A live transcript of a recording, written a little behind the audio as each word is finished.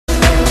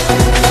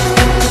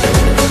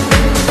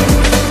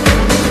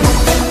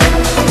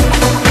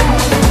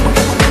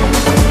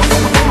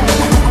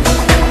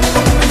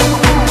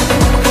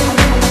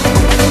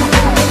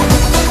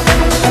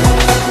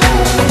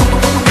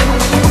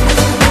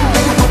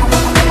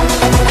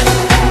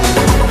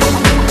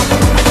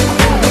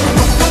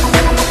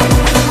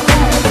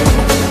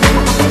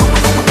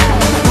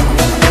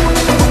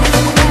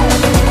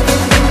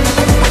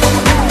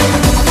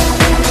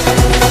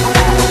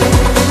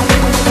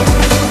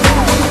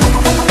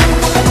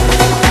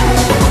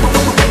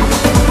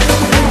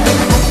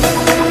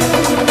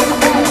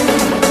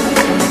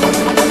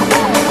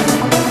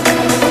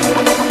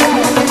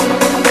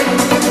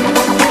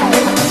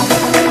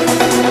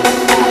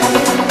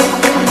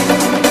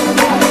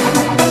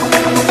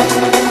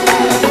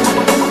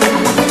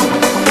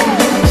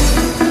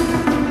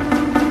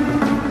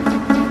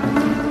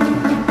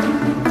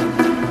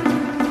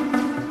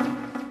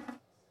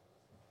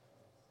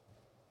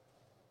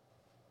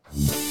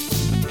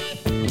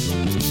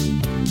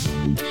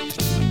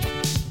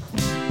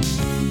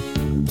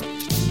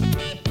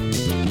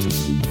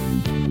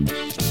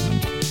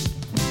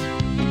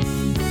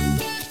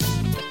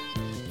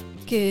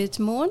Good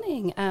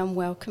morning and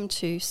welcome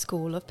to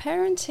School of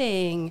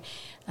Parenting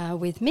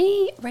with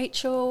me,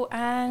 Rachel,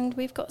 and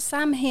we've got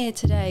Sam here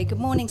today. Good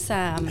morning,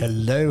 Sam.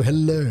 Hello,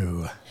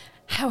 hello.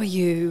 How are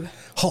you?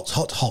 Hot,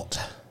 hot, hot.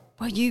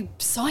 Well, you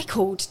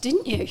cycled,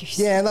 didn't you?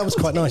 Yeah, that was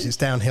quite nice. It's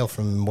downhill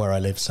from where I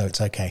live, so it's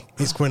okay.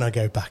 It's when I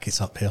go back, it's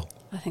uphill.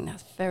 I think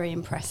that's very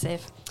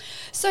impressive.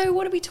 So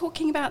what are we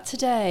talking about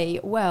today?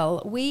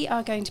 Well, we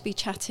are going to be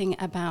chatting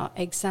about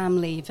exam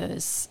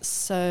leavers.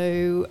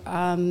 So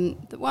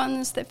the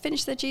ones that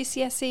finish their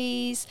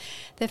GCSEs,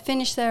 they've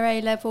finished their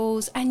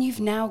A-levels, and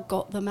you've now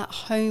got them at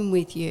home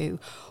with you.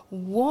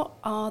 What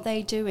are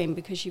they doing?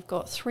 Because you've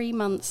got 3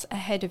 months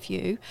ahead of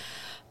you.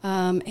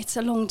 It's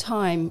a long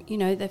time. You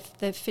know,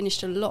 they've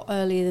finished a lot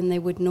earlier than they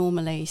would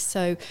normally.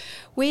 So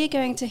we're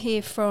going to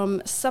hear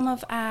from some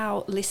of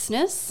our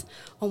listeners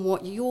on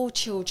what your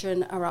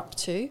children are up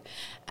to,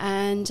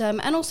 and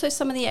also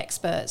some of the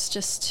experts,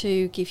 just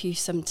to give you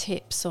some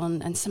tips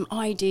on and some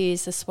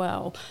ideas as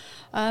well.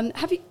 How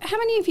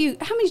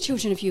many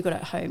children have you got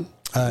at home?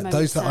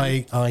 Those that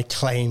I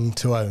claim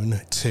to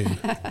own, 2.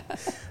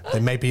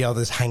 There may be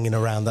others hanging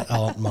around that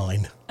aren't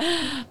mine.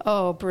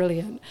 Oh,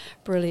 brilliant.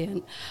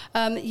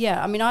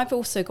 Yeah, I mean, I've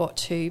also got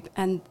 2,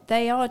 and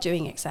they are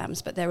doing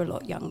exams, but they're a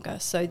lot younger.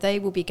 So they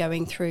will be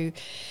going through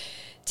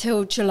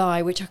till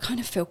July, which I kind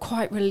of feel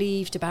quite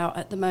relieved about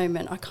at the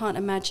moment. I can't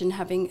imagine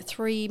having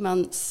 3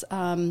 months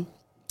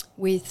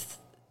with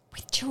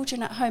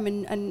children at home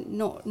and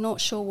not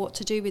sure what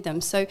to do with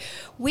them. So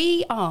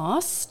we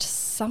asked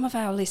some of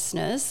our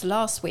listeners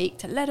last week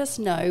to let us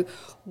know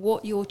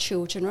what your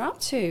children are up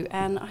to,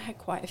 and I had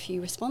quite a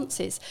few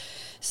responses.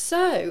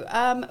 So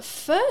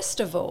first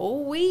of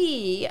all,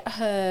 we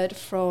heard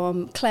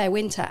from Claire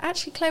Winter.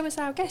 Actually, Claire was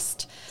our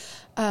guest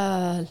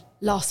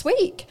last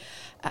week.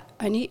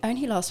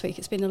 Only last week.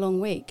 It's been a long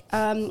week.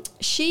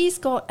 She's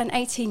got an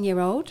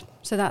 18-year-old,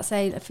 so that's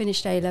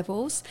finished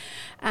A-levels,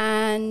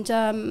 and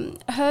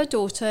her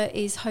daughter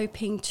is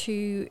hoping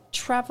to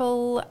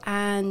travel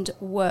and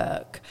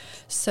work.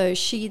 So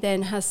she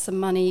then has some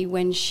money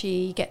when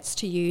she gets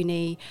to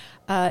uni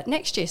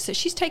next year. So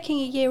she's taking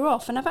a year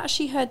off, and I've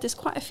actually heard there's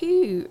quite a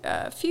few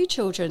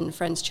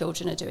friends'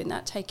 children are doing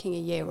that, taking a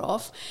year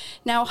off.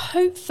 Now,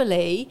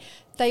 hopefully,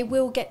 they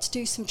will get to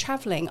do some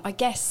travelling. I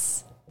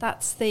guess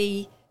that's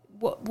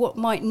what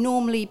might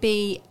normally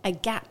be a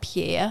gap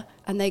year,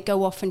 and they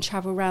go off and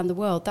travel around the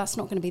world. That's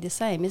not going to be the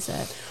same, is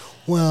it?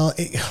 Well,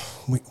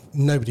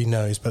 nobody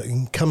knows, but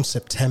come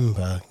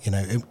September,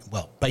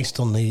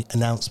 based on the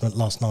announcement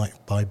last night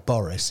by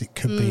Boris, it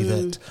could be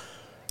that,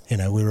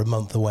 we're a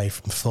month away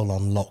from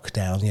full-on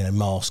lockdown,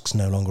 masks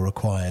no longer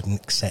required, and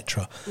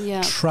etc.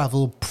 Yeah.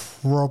 Travel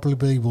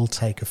probably will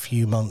take a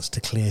few months to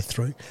clear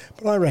through,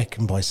 but I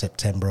reckon by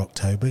September,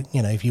 October,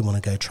 if you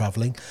want to go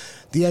travelling,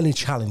 the only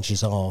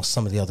challenges are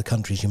some of the other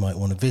countries you might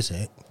want to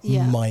visit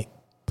might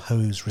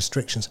pose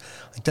restrictions.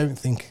 I don't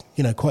think,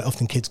 quite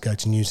often kids go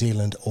to New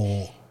Zealand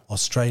or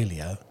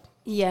Australia.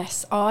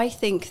 Yes, I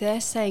think they're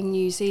saying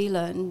New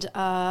Zealand,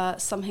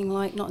 something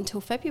like not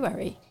until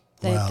February.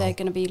 They're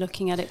going to be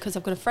looking at it, because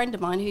I've got a friend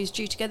of mine who's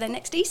due to go there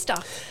next Easter.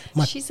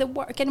 She's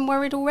getting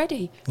worried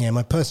already. Yeah,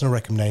 my personal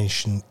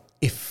recommendation,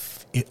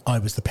 if I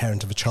was the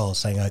parent of a child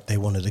saying they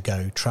wanted to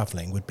go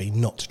travelling, would be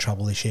not to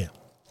travel this year.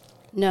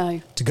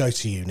 No. To go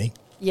to uni.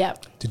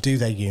 Yep. To do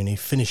their uni,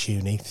 finish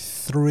uni,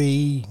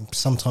 3,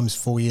 sometimes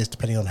 4 years,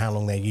 depending on how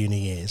long their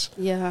uni is.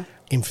 Yeah.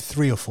 In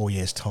 3 or 4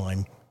 years'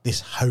 time,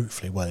 this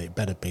hopefully, it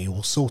better be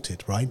all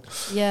sorted, right?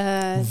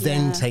 Yeah.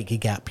 Then take a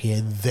gap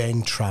year,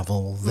 then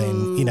travel,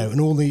 then,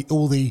 and all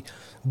the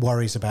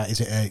worries about,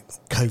 is it a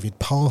COVID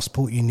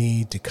passport you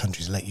need? Do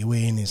countries let you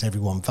in? Is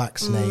everyone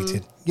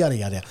vaccinated? Yada,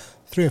 yada.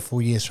 3 or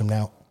 4 years from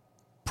now,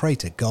 pray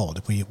to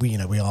God we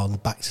are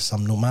back to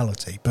some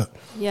normality. But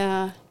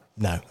yeah.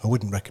 No, I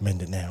wouldn't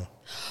recommend it now.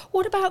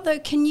 What about, though,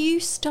 can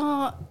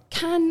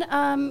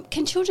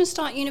children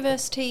start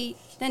university,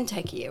 then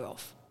take a year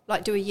off?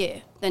 Like do a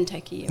year, then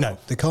take a year off? No,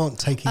 they can't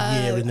take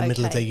a year in the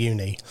middle of their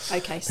uni.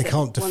 Okay. So they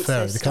can't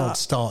defer. They can't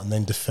start and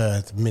then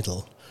defer the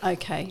middle.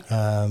 Okay.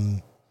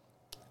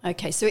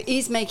 Okay, so it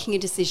is making a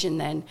decision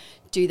then.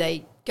 Do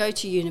they go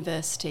to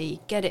university,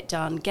 get it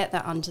done, get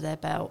that under their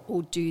belt,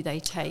 or do they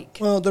take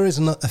there is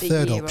a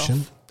third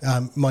option.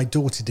 Off? My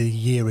daughter did a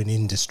year in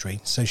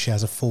industry, so she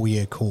has a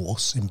 4-year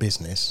course in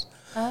business.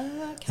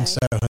 Oh, okay. And so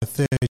her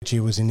third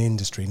year was in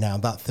industry. Now,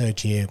 that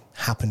third year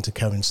happened to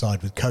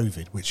coincide with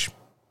COVID, which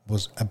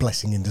was a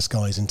blessing in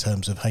disguise in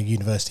terms of her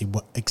university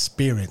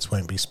experience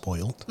won't be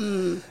spoiled.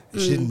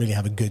 She didn't really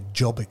have a good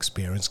job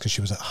experience because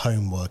she was at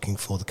home working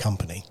for the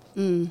company.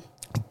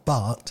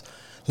 But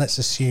let's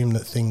assume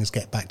that things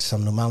get back to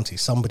some normality.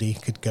 Somebody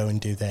could go and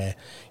do their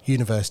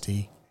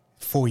university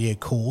 4-year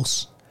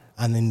course,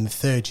 and then the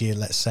third year,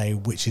 let's say,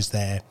 which is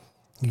their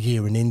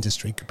year in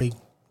industry, could be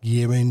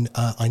year in.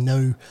 I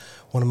know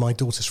one of my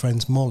daughter's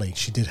friends, Molly.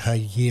 She did her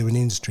year in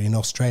industry in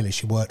Australia.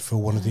 She worked for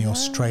one of the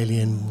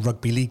Australian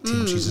rugby league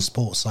teams. She's a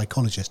sports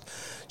psychologist.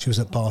 She was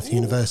at Bath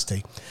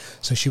University.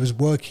 So she was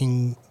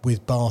working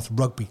with Bath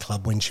Rugby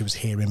Club when she was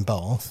here in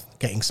Bath,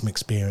 getting some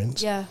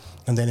experience. Yeah.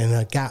 And then in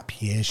her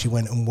gap year, she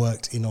went and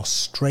worked in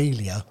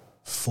Australia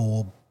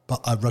for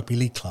a rugby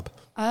league club.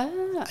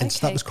 And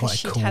so that was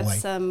quite a cool had way.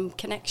 some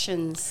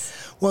connections.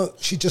 Well,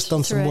 she'd just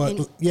done some Through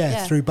work,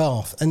 yeah. through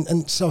Bath.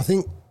 And so I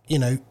think, you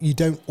know, you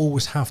don't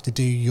always have to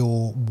do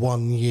your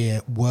 1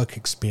 year work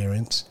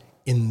experience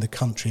in the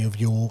country of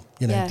your,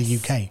 you know, the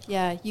UK.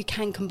 Yeah, you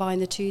can combine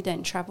the two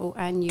then, travel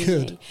and uni.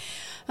 Could.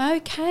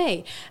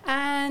 Okay,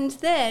 and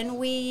then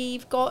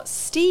we've got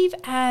Steve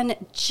and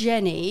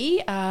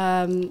Jenny.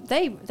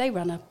 They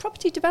run a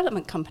property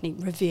development company,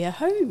 Revere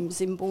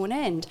Homes in Bourne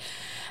End,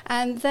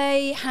 and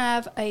they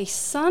have a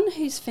son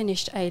who's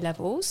finished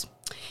A-levels.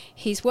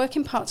 He's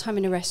working part-time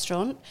in a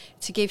restaurant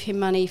to give him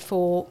money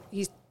for...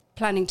 He's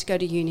planning to go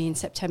to uni in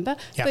September,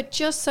 but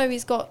just so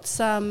he's got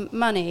some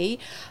money,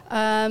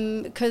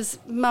 because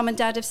mum and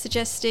dad have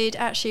suggested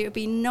actually it would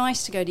be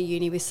nice to go to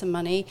uni with some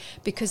money,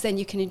 because then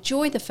you can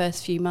enjoy the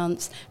first few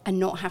months and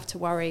not have to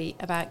worry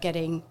about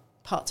getting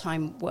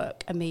part-time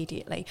work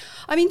immediately.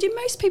 I mean, do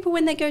most people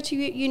when they go to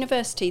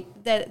university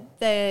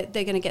they're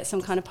going to get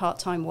some kind of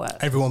part-time work?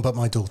 Everyone but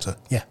my daughter,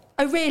 yeah.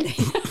 Oh, really?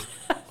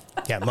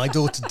 Yeah, my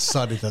daughter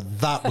decided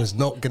that was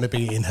not going to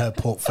be in her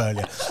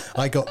portfolio.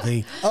 I got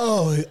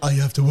I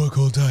have to work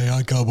all day,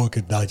 I can't work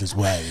at night as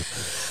well.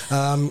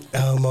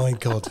 Oh my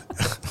God.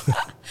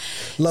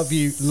 Love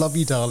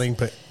you, darling,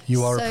 but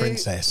you are a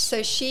princess.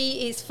 So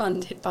she is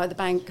funded by the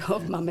bank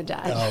of mum and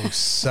dad. Oh,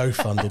 so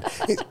funded.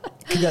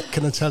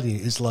 Can I tell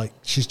you, it's like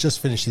she's just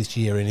finished this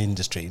year in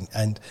industry,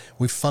 and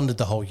we've funded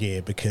the whole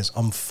year because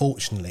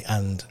unfortunately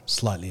and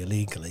slightly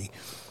illegally,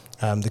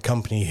 the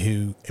company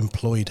who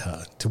employed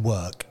her to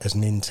work as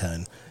an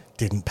intern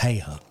didn't pay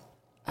her.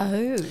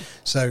 Oh.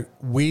 So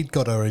we'd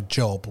got her a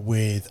job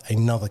with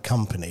another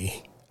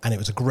company, and it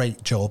was a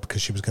great job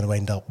because she was going to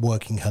end up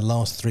working. Her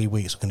last 3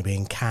 weeks were going to be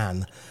in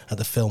Cannes at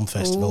the film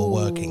festival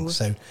working.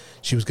 So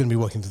she was going to be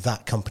working for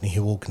that company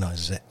who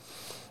organises it.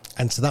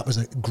 And so that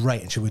was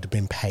great, and she would have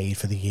been paid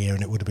for the year,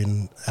 and it would have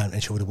been,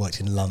 and she would have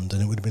worked in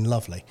London. It would have been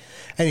lovely.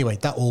 Anyway,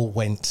 that all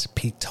went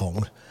Pete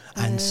Tong,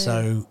 and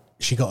so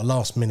she got a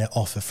last minute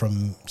offer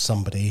from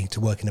somebody to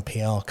work in a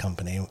PR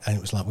company, and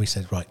it was like, we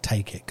said, right,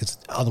 take it, because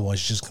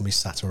otherwise you're just going to be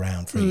sat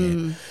around for a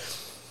year.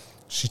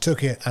 She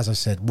took it, as I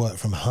said, work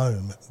from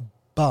home,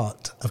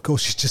 but of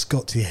course she's just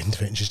got to the end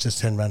of it, and she's just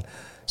turned around.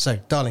 So,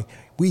 darling,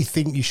 we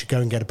think you should go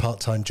and get a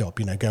part-time job,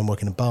 you know, go and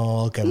work in a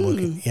bar, go and work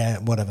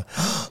in, whatever.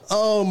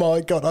 Oh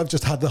my God, I've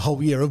just had the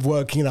whole year of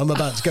working and I'm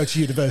about to go to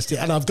university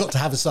and I've got to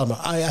have a summer.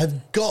 I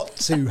have got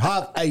to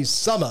have a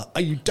summer.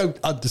 You don't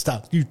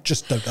understand. You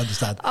just don't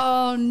understand.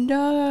 Oh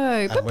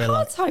no, but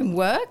part-time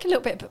work, a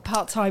little bit of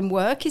part-time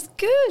work is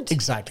good.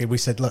 Exactly. We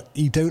said, look,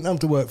 you don't have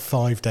to work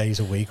 5 days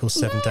a week or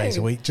 7 days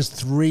a week, just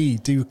 3,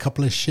 do a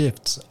couple of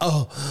shifts.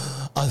 Oh,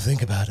 I'll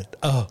think about it.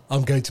 Oh,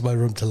 I'm going to my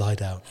room to lie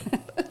down.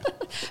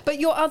 But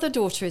your other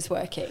daughter is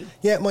working.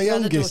 Yeah, my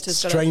youngest,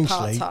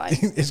 strangely,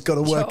 has got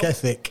a work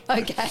ethic.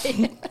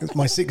 Okay.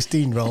 My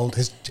 16-year-old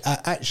has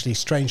actually,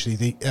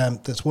 strangely,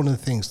 that's one of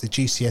the things, the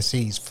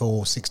GCSEs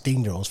for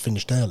 16-year-olds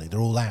finished early. They're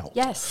all out.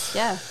 Yes,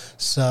 yeah.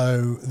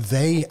 So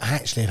they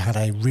actually have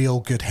had a real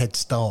good head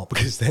start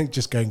because they're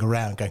just going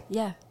around going,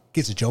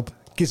 gives a job.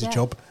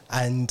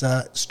 And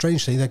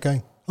strangely, they're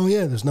going, oh,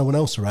 yeah, there's no one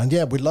else around.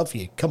 Yeah, we love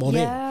you. Come on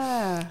in.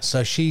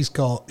 So she's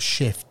got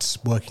shifts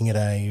working at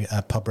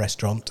a pub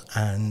restaurant,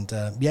 and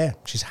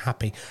she's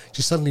happy.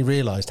 She suddenly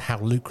realised how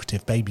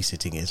lucrative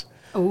babysitting is.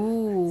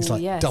 Oh, it's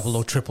like double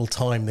or triple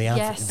time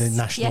the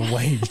national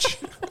wage.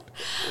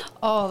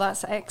 Oh,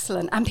 that's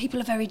excellent. And people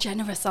are very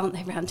generous, aren't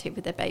they, around here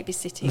with their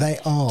babysitting? They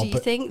are. Do you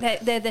think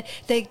that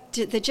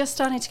they're just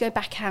starting to go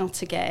back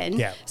out again?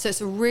 Yeah. So it's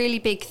a really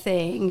big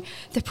thing.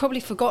 They've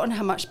probably forgotten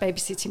how much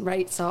babysitting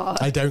rates are.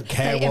 I don't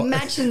care. They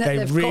imagine that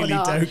they've really gone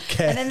up, don't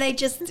care. and then they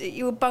just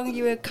bung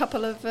you a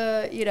couple of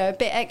a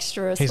bit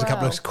extra as Here's well. a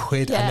couple of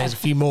quid, and there's a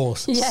few more.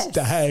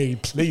 Stay,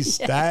 please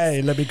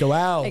stay. Let me go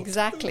out.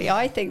 Exactly.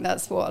 I think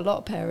that's what a lot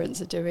of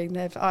parents are doing.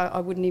 I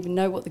wouldn't even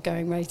know what the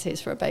going rate is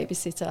for a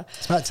babysitter.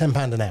 It's about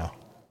 £10 an hour.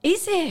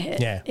 Is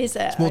it? Yeah. Is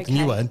it? It's more than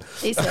you earn.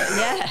 Is it?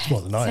 Yeah. It's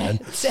more than I earn.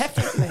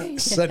 Definitely.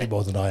 Certainly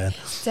more than I earn.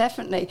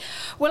 Definitely.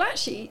 Well,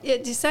 actually,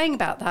 just saying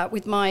about that,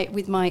 with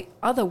my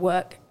other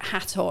work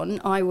hat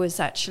on, I was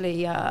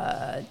actually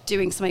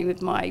doing something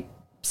with my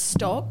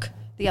stock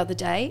the other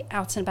day,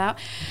 out and about,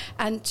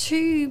 and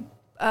 2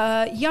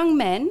 young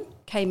men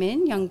came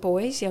in, young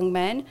boys, young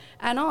men,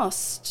 and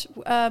asked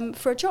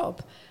for a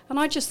job. And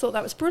I just thought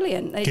that was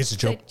brilliant. Gives a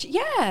job.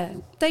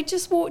 They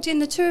just walked in,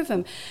 the 2 of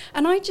them.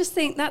 And I just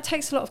think that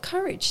takes a lot of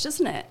courage,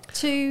 doesn't it?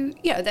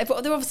 They're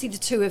obviously the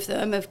 2 of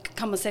them have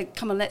come and said,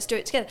 come on, let's do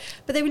it together.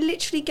 But they were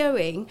literally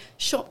going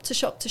shop to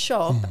shop to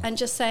shop and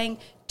just saying,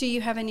 do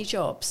you have any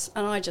jobs?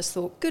 And I just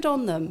thought, good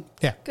on them.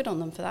 Yeah. Good on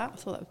them for that. I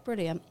thought that was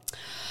brilliant.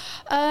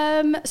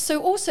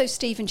 So also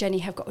Steve and Jenny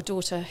have got a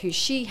daughter who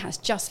she has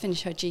just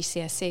finished her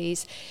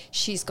GCSEs.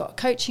 She's got a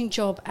coaching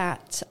job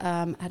at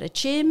a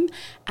gym,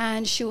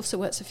 and she also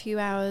works a few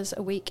hours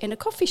a week in a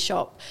coffee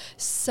shop.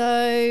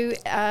 So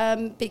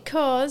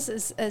because,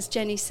 as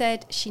Jenny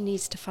said, she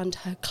needs to fund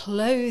her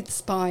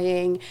clothes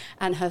buying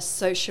and her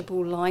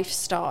sociable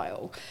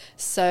lifestyle.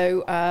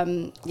 So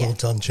Well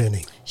done,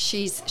 Jenny.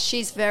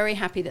 she's very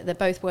happy that they're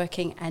both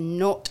working and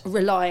not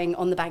relying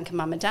on the bank of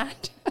mum and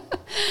dad.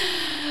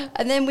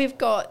 And then we've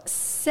got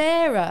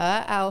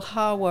Sarah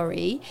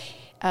Al-Hawari.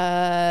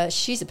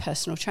 She's a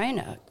personal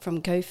trainer from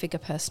Go Figure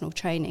Personal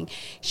Training.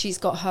 She's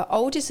got her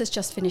oldest has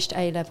just finished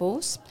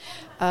A-levels.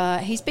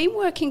 He's been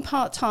working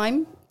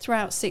part-time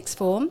throughout sixth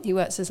form. He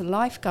works as a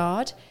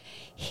lifeguard.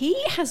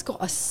 He has got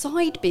a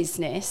side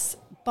business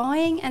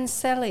buying and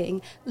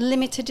selling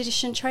limited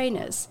edition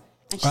trainers.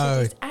 And she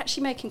said he's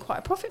actually making quite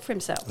a profit for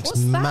himself. It's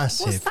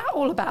massive. What's that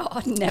all about?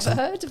 I'd never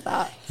heard of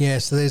that. Yeah,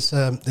 so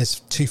there's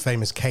two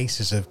famous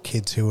cases of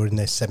kids who were in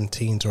their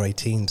 17s or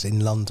 18s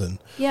in London.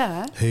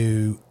 Yeah.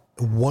 Who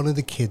one of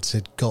the kids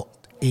had got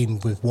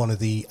in with one of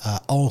the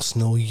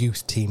Arsenal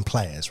youth team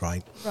players,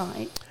 right?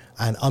 Right.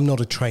 And I'm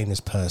not a trainers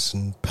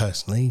person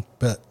personally,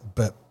 but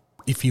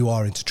if you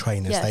are into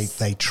trainers, Yes.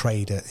 they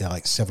trade at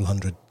like several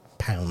hundred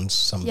 £100,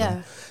 some of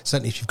them.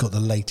 Certainly if you've got the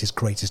latest,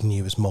 greatest,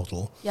 newest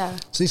model. Yeah.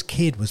 So this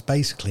kid was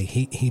basically,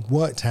 he'd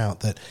worked out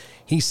that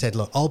he said,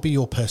 look, I'll be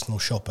your personal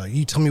shopper.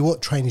 You tell me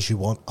what trainers you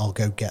want, I'll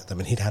go get them.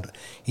 And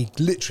he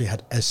literally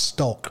had a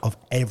stock of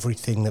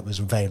everything that was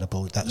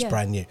available that was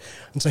brand new.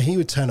 And so he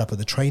would turn up at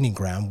the training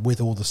ground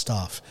with all the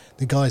stuff.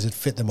 The guys would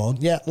fit them on.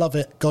 Yeah, love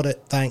it, got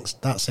it, thanks,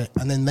 that's it.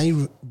 And then they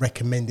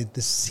recommended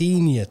the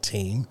senior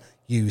team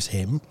use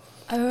him.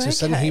 Oh, so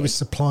suddenly he was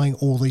supplying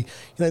all the,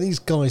 these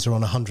guys are on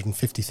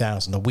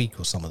 150,000 a week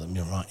or some of them,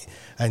 you're right.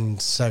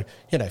 And so,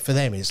 for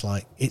them, it's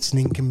like, it's an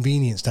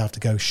inconvenience to have to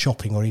go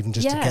shopping or even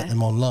just to get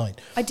them online.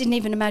 I didn't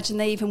even imagine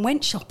they even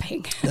went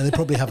shopping. Now, they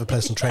probably have a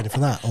personal trainer for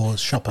that or a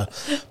shopper.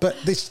 But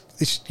this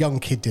young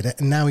kid did it,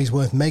 and now he's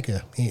worth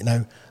mega,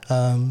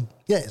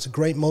 it's a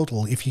great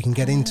model if you can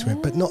get into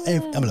it. But not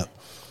every, look,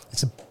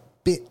 it's a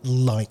bit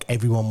like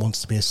everyone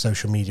wants to be a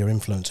social media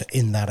influencer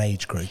in that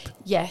age group.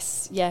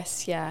 Yes,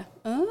 yeah.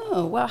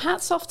 Oh, well,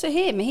 hats off to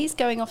him. He's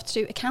going off to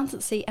do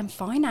accountancy and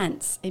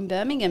finance in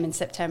Birmingham in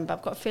September.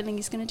 I've got a feeling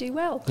he's going to do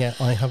well. Yeah,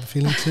 I have a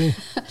feeling too.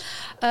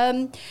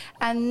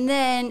 And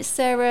then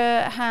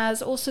Sarah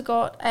has also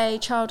got a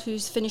child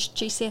who's finished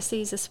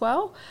GCSEs as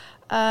well.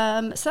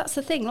 So that's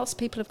the thing. Lots of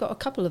people have got a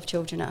couple of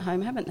children at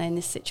home, haven't they, in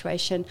this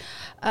situation?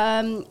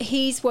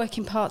 He's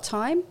working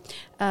part-time,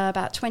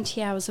 about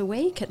 20 hours a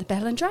week at the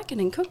Bell and Dragon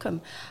in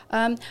Cookham.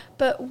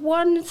 But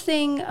one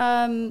thing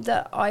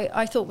that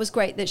I thought was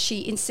great that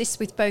she insists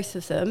with both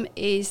of them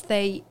is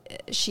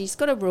she's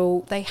got a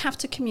rule. They have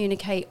to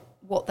communicate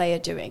what they are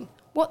doing,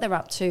 what they're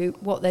up to,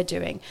 what they're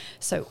doing.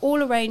 So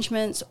all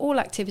arrangements, all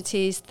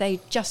activities, they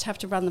just have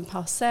to run them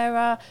past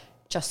Sarah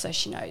just so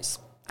she knows.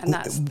 And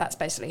that's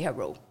basically her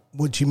rule.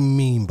 What do you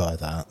mean by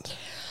that?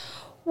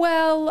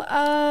 Well,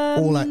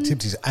 all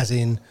activities, as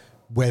in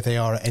where they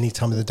are at any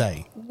time of the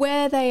day.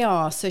 Where they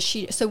are.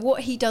 So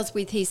what he does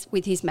with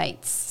his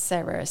mates,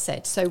 Sarah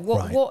said. So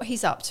what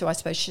he's up to, I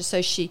suppose.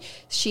 So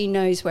she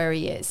knows where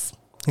he is.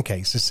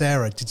 Okay, so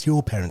Sarah, did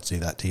your parents do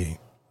that to you?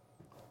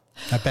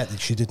 I bet that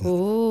she didn't.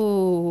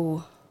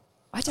 Oh,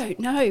 I don't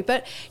know.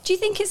 But do you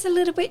think it's a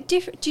little bit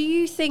different? Do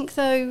you think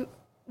though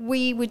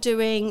we were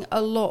doing a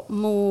lot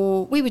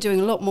more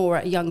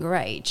at a younger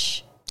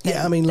age?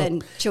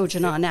 Than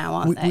children are now,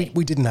 aren't they?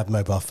 We didn't have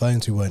mobile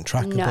phones. We weren't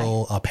trackable.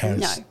 No. Our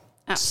parents No,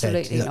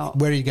 absolutely said, not.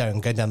 Where are you going?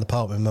 I'm going down the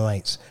park with my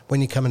mates. When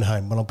are you coming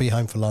home? Well, I'll be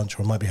home for lunch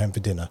or I might be home for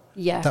dinner.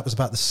 Yeah. That was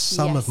about the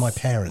sum of my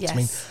parents. Yes. I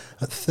mean,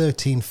 at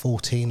 13,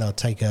 14,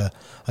 I'd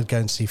go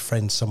and see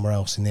friends somewhere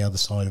else in the other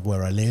side of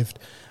where I lived.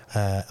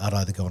 I'd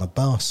either go on a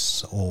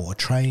bus or a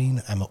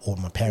train, or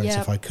my parents,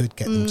 if I could,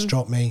 get them to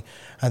drop me.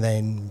 And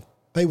then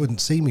they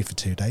wouldn't see me for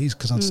 2 days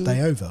because I'd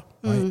stay over,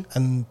 right?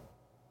 And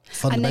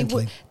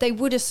fundamentally, and they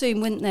would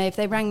assume, wouldn't they, if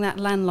they rang that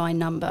landline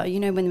number,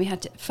 when we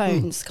had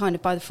phones kind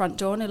of by the front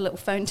door on a little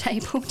telephone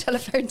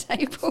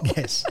table.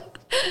 Yes.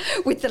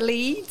 With the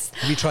leads.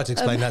 Have you tried to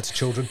explain that to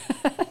children?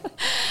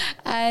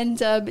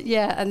 And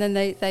and then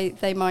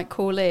they might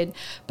call in.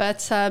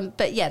 But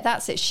yeah,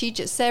 that's it.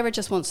 Sarah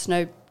just wants to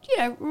know,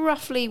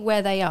 roughly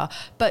where they are.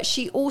 But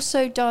she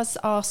also does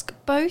ask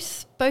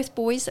both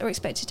boys are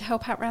expected to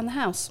help out around the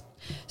house.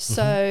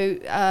 So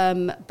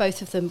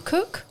both of them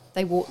cook,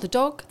 they walk the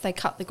dog, they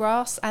cut the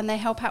grass, and they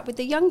help out with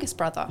the youngest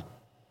brother.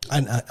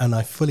 And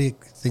I fully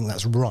think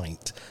that's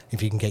right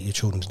if you can get your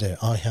children to do it.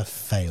 I have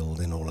failed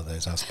in all of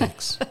those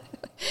aspects.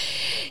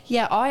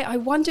 Yeah, I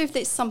wonder if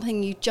it's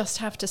something you just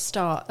have to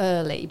start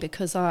early,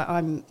 because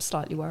I'm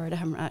slightly worried I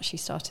haven't actually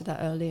started that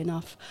early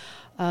enough.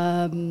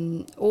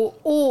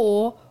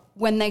 Or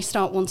when they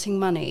start wanting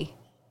money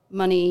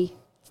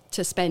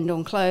to spend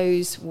on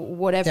clothes,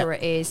 whatever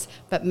it is,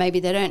 but maybe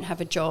they don't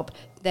have a job,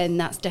 then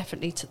that's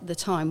definitely the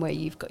time where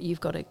you've got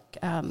to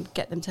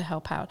get them to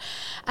help out.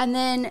 And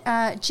then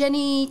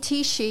Jenny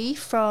Tishi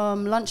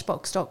from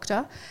Lunchbox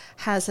Doctor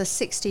has a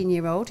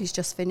 16-year-old who's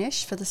just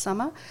finished for the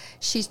summer.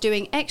 She's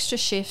doing extra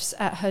shifts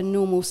at her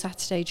normal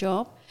Saturday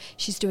job.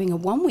 She's doing a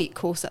 1-week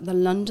course at the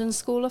London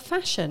School of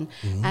Fashion.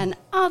 And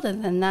other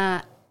than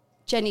that,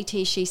 Jenny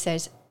Tishi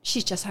says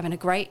she's just having a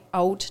great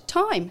old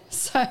time.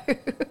 So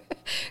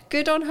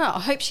good on her.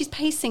 I hope she's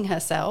pacing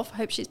herself.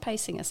 Because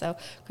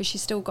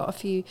she's still got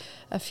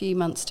a few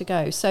months to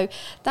go. So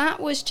that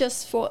was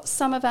just what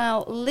some of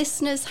our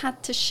listeners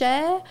had to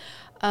share.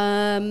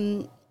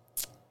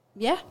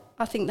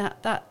 I think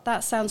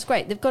that sounds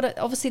great. They've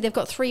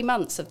got 3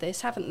 months of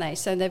this, haven't they?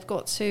 So they've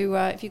got to,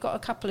 if you've got a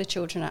couple of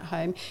children at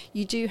home,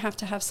 you do have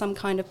to have some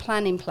kind of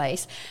plan in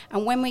place.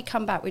 And when we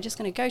come back, we're just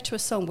going to go to a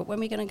song, but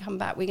when we're going to come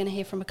back, we're going to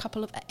hear from a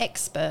couple of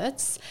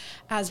experts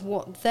as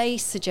what they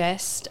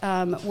suggest,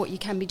 what you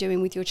can be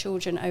doing with your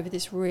children over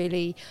this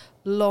really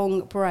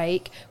long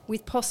break,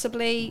 with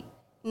possibly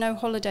no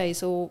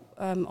holidays or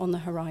on the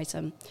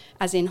horizon,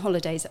 as in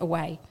holidays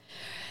away.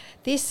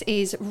 This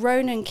is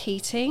Ronan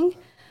Keating.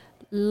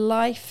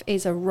 Life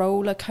is a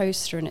roller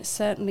coaster, and it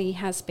certainly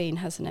has been,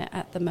 hasn't it,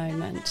 at the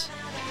moment.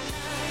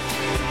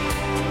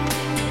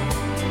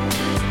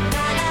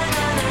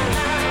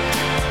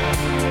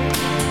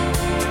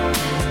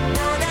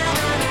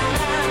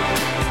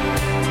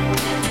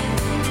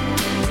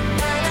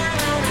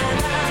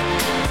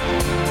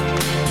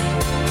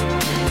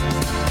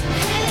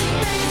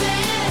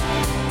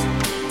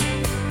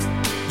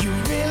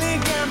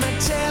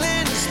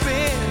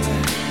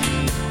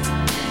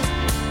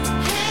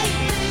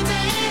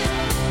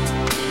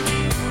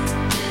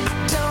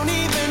 Don't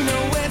even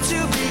know where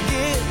to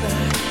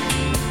begin.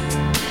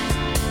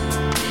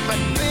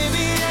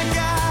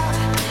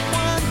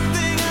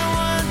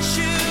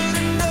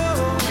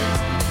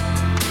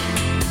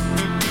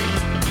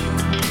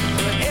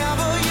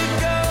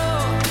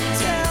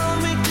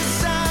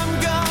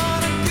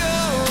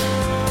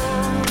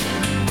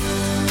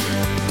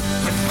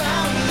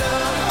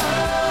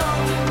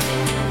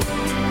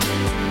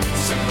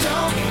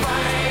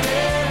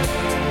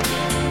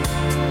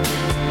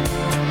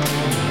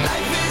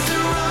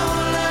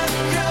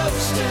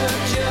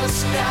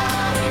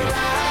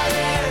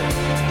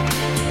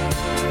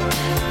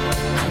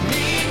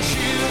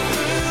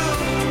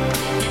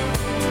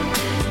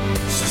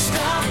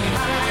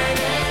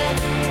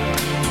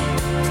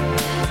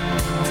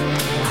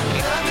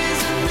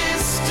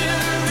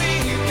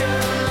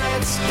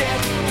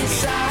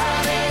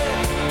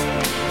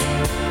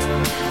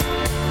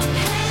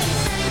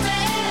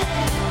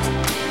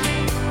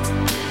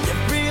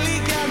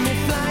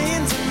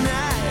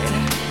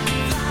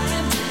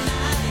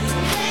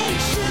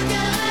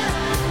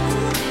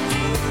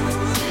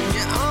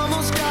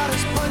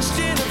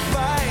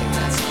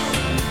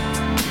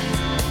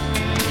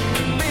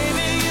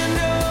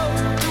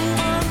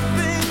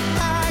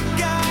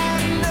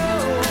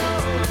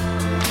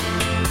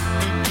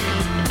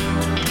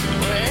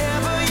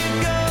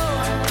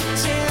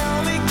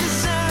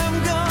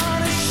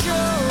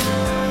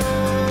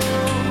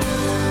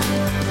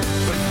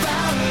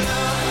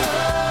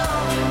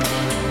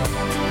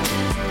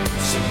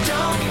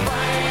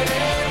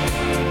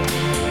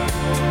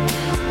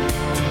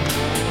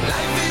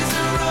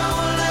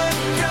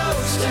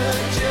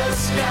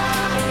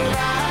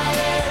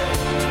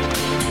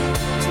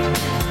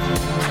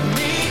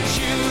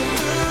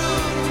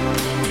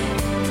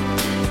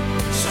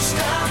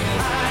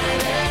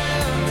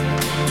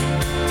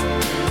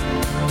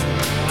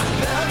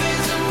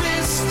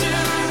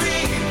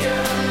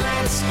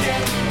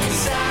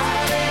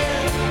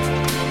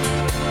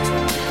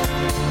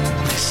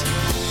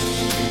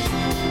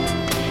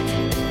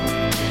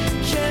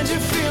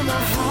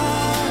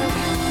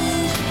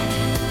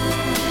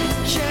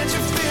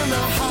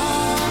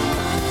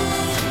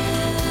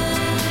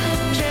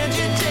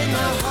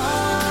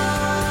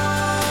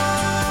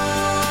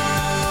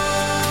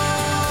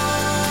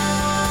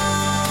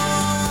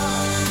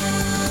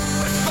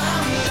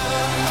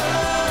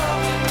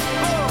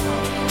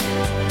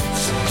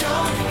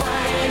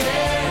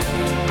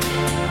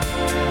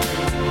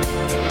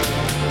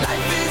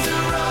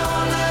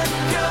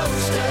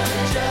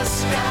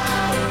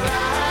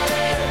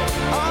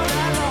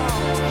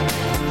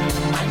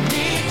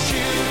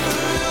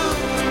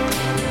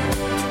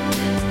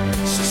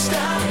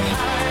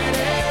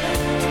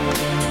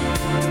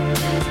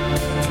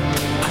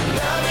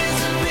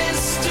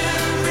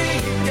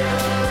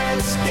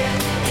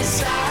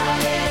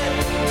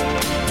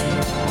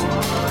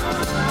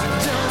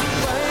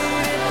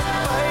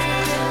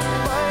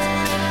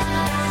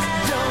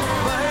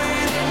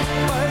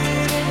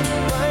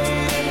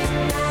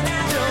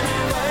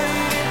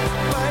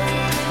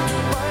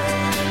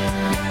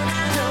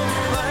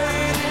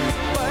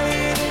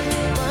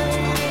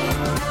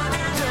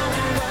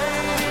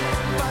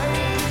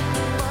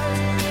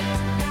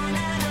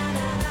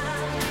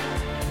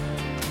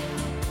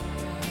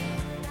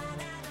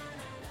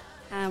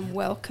 and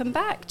welcome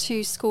back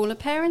to School of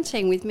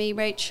Parenting with me,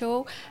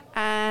 Rachel,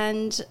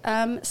 and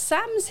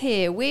Sam's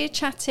here. We're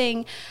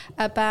chatting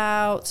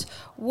about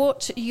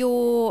what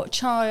your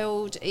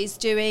child is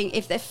doing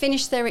if they've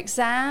finished their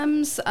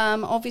exams.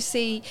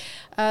 Obviously,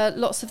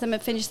 lots of them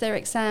have finished their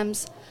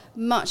exams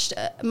much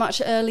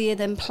earlier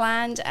than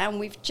planned, and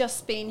we've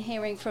just been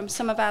hearing from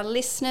some of our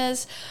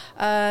listeners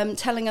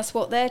telling us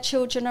what their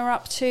children are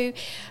up to.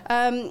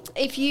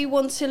 If you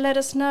want to let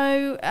us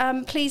know,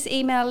 please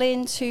email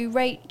in to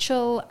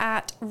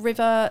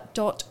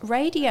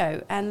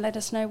rachel@river.radio and let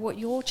us know what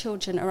your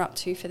children are up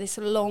to for this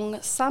long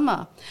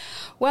summer.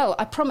 Well,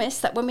 I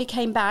promised that when we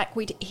came back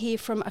we'd hear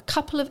from a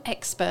couple of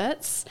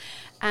experts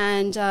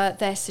and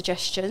their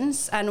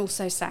suggestions, and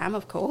also Sam,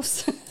 of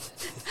course.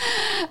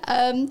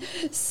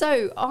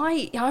 So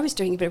I was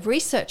doing a bit of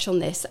research on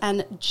this,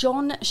 and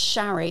John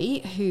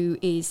Sharry, who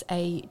is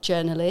a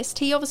journalist,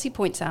 he obviously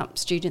points out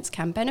students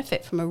can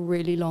benefit from a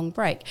really long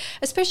break,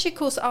 especially, of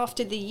course,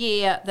 after the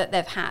year that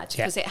they've had,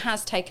 because it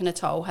has taken a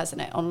toll,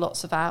 hasn't it, on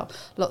lots of our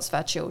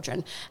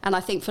children. And I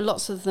think for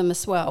lots of them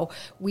as well,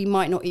 we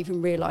might not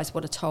even realise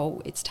what a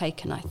toll it's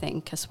taken, I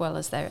think, as well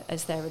as they're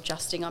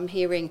adjusting. I'm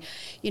hearing,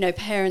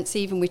 parents,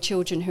 even with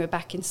children who are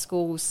back in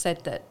school,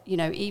 said that,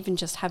 even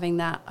just having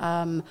that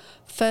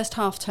first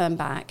half term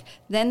back,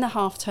 then the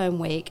half term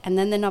week, and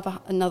then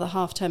another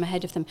half term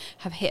ahead of them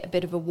have hit a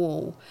bit of a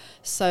wall.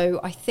 So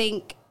I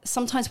think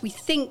sometimes we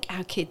think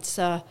our kids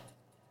are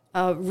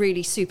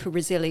really super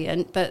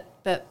resilient, but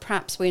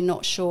perhaps we're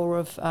not sure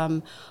of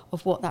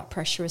what that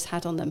pressure has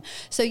had on them.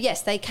 So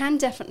yes, they can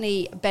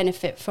definitely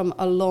benefit from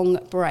a long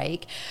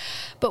break.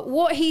 But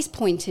what he's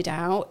pointed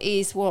out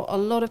is what a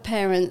lot of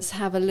parents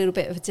have a little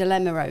bit of a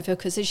dilemma over,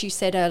 because as you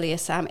said earlier,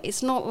 Sam,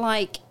 it's not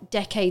like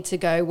decades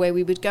ago where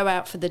we would go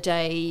out for the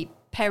day.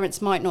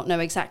 Parents might not know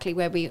exactly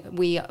where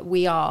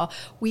we are.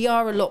 We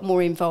are a lot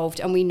more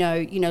involved, and we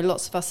know,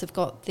 lots of us have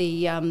got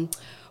the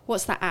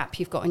what's that app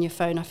you've got on your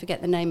phone? I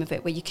forget the name of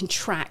it, where you can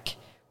track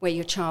where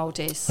your child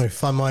is. So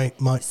Find my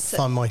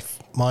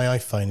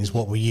iPhone is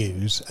what we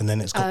use, and then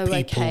it's got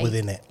people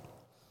within it.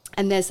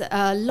 And there's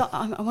a lot.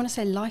 I want to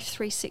say Life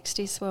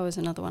 360 as well is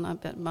another one. I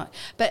bet might.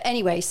 But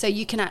anyway, so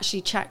you can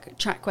actually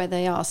track where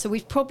they are. So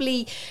we're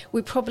probably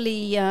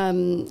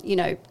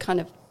kind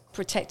of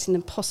protecting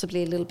them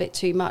possibly a little bit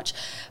too much.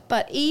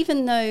 But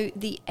even though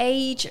the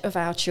age of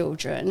our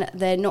children,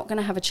 they're not going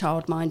to have a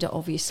childminder,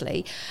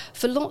 obviously.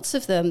 For lots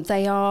of them,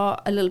 they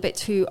are a little bit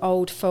too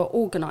old for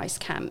organised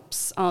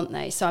camps, aren't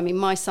they? So, I mean,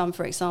 my son,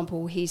 for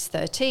example, he's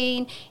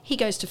 13. He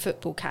goes to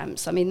football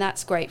camps. I mean,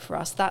 that's great for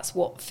us. That's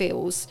what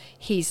fills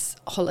his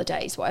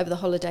holidays, whatever the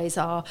holidays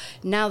are.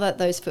 Now that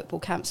those football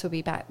camps will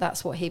be back,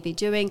 that's what he'll be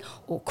doing.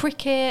 Or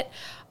cricket.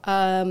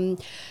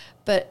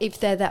 But if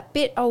they're that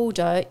bit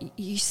older,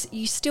 you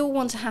still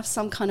want to have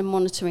some kind of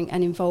monitoring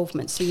and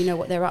involvement so you know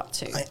what they're up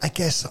to. I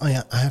guess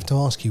I have to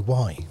ask you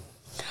why.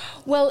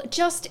 Well,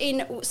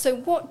 so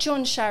what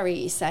John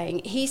Sharry is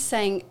saying, he's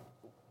saying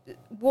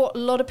what a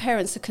lot of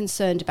parents are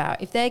concerned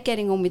about, if they're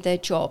getting on with their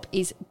job,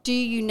 is do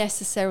you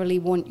necessarily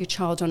want your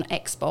child on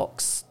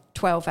Xbox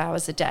 12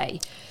 hours a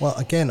day? Well,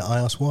 again, I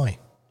ask why.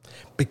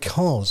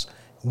 Because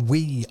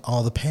we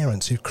are the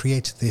parents who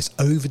created this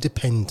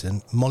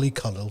over-dependent,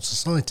 mollycoddle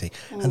society.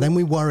 And then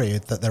we worry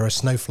that they're a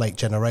snowflake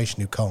generation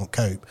who can't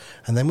cope.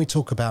 And then we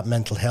talk about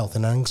mental health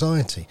and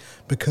anxiety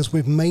because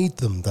we've made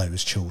them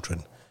those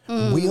children.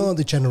 We are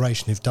the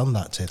generation who've done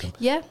that to them.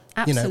 Yeah,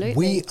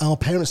 absolutely. Our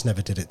parents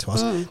never did it to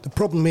us. The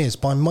problem is,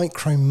 by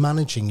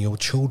micromanaging your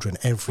children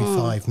every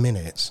 5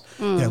 minutes,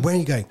 where are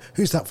you going?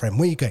 Who's that friend?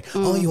 Where are you going?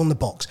 Are you on the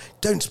box?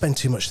 Don't spend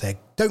too much there.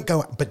 Don't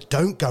go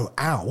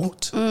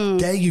out.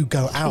 Dare you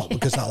go out,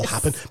 because that'll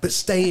happen. But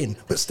stay in,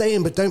 but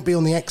don't be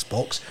on the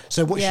Xbox.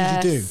 So what should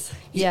you do?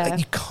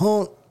 You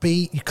can't.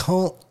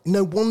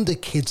 No wonder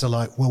kids are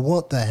like, well,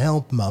 what the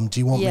hell, Mum,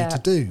 do you want me to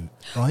do?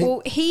 Right?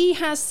 Well, he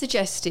has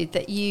suggested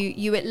that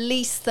you at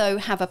least, though,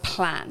 have a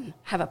plan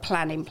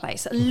in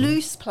place, a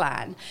loose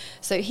plan.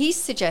 So he's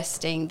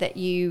suggesting that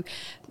you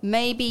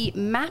maybe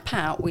map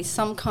out with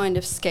some kind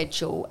of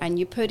schedule, and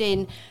you put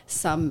in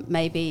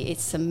maybe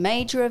it's some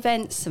major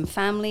events, some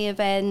family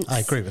events. I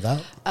agree with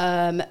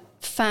that.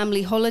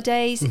 Family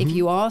holidays, if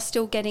you are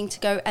still getting to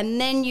go, and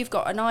then you've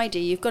got an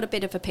idea, you've got a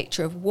bit of a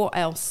picture of what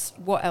else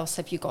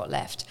have you got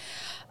left.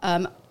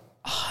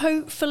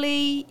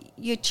 Hopefully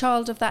your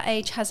child of that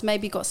age has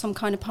maybe got some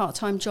kind of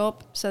part-time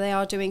job, so they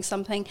are doing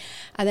something,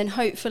 and then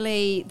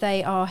hopefully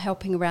they are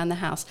helping around the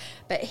house.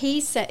 But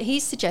he's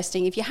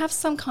suggesting if you have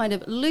some kind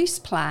of loose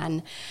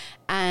plan,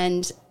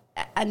 and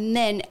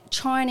then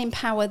try and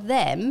empower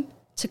them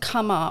to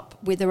come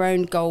up with their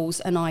own goals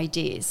and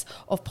ideas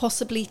of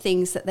possibly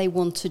things that they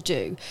want to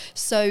do.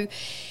 So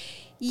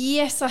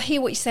yes, I hear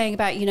what you're saying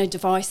about,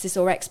 devices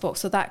or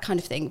Xbox or that kind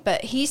of thing,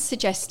 but he's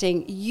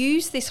suggesting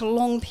use this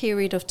long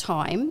period of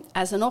time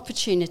as an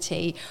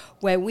opportunity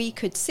where we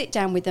could sit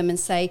down with them and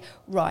say,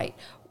 right,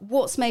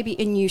 what's maybe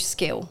a new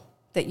skill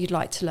that you'd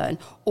like to learn,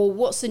 or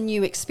what's a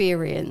new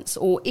experience,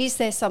 or is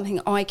there something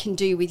I can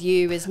do with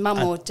you as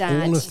mum or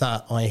dad? All of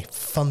that I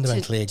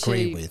fundamentally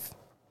agree with.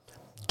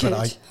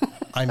 But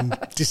I'm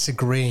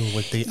disagreeing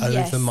with the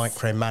over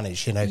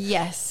micromanage, you know.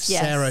 Yes.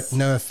 Sarah,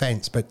 no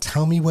offence, but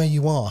tell me where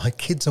you are. Her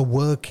kids are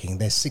working,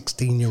 they're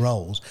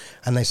 16-year-olds,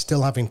 and they're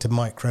still having to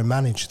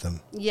micromanage them.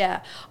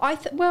 Yeah. I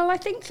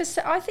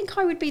think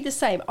I would be the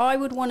same. I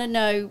would want to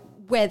know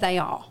where they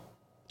are,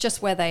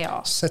 just where they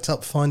are. Set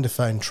up Find a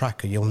Phone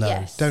tracker, you'll know.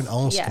 Yes. Don't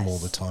ask them all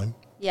the time.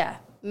 Yeah.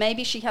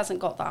 Maybe she hasn't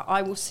got that.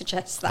 I will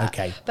suggest that.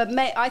 Okay. But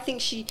I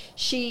think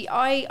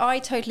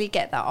I totally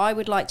get that. I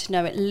would like to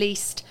know at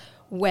least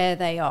where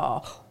they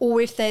are,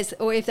 or if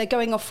they're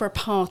going off for a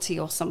party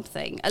or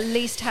something. At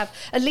least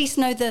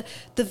know the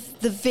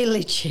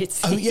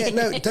villages. Oh yeah,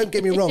 no, don't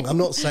get me wrong. I'm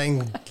not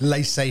saying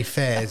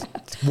laissez-faire,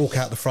 walk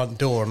out the front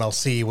door and I'll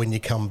see you when you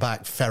come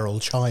back, feral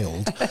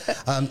child.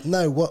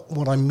 No,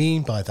 what I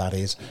mean by that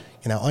is,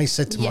 you know, I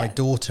said to my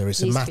daughter,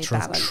 it's a matter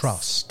of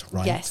trust,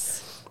 right?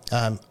 Yes.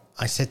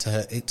 I said to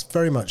her, it's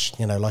very much,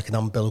 you know, like an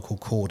umbilical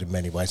cord in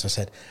many ways. I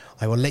said,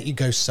 I will let you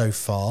go so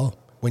far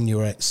when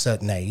you're at a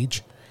certain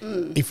age.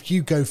 If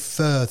you go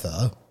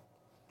further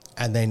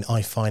and then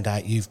I find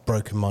out you've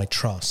broken my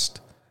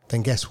trust,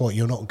 then guess what?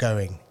 You're not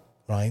going,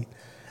 right?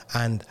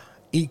 And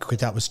equally,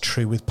 that was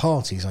true with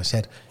parties. I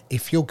said,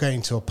 if you're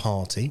going to a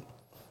party,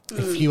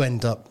 if you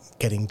end up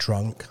getting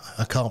drunk,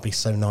 I can't be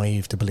so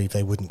naive to believe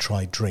they wouldn't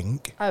try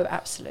drink. Oh,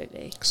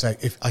 absolutely. So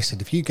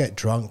if you get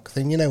drunk,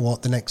 then you know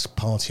what? The next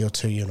party or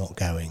two, you're not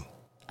going.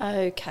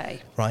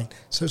 Okay. Right?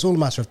 So it's all a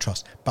matter of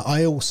trust. But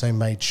I also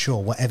made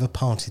sure whatever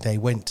party they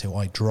went to,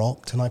 I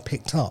dropped and I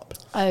picked up.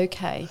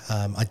 Okay.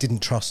 I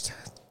didn't trust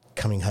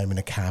coming home in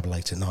a cab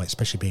late at night,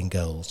 especially being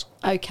girls.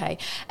 Okay.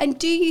 And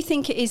do you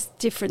think it is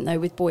different though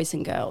with boys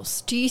and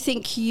girls? Do you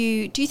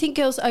think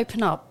girls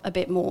open up a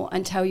bit more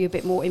and tell you a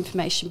bit more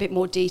information, a bit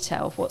more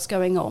detail of what's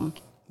going on?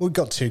 We've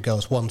got two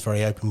girls. One's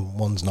very open,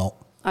 one's not.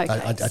 Okay.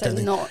 I so don't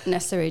think, not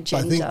necessarily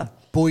gender. I think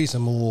boys are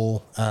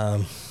more.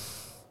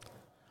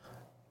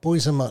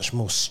 Boys are much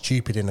more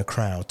stupid in a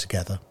crowd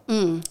together.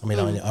 I mean,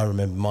 I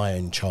remember my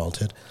own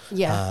childhood.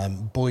 Yeah.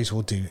 Boys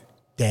will do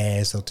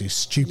dares, they'll do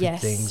stupid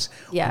things.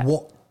 Yeah.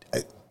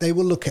 They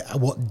will look at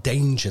what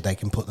danger they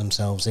can put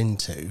themselves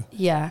into.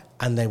 Yeah.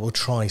 And they will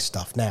try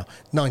stuff. Now,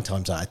 9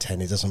 times out of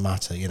 10, it doesn't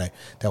matter. You know,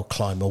 they'll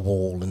climb a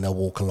wall and they'll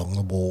walk along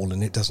the wall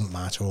and it doesn't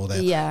matter. Or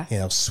they'll, you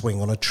know, swing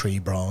on a tree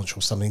branch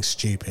or something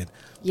stupid.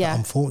 Yeah. But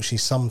unfortunately,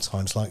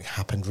 sometimes, like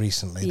happened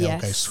recently,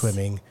 they'll go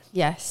swimming.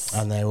 Yes.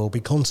 And there will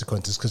be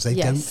consequences because they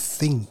don't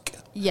think.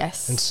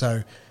 Yes. And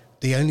so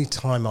the only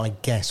time I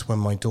guess when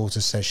my daughter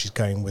says she's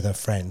going with her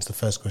friends, the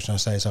first question I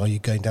say is, are you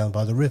going down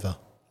by the river?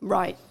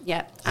 Right,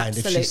 yeah, absolutely. And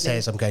if she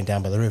says, I'm going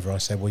down by the river, I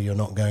say, well, you're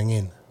not going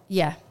in.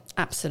 Yeah,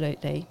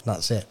 absolutely.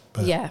 That's it.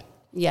 But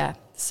Yeah.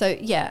 So,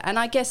 yeah, and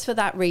I guess for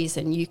that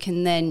reason, you've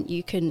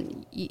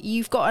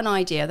got an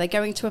idea. They're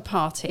going to a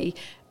party,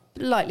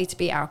 likely to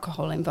be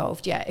alcohol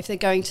involved, yeah. If they're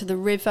going to the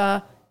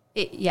river,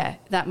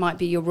 that might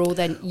be your rule.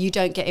 Then you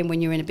don't get in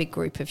when you're in a big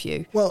group of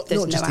you. Well,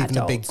 not just even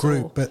a big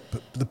group, but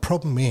the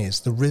problem is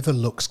the river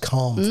looks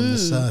calm from the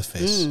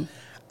surface.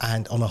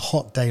 And on a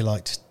hot day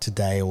like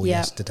today or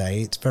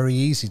yesterday, it's very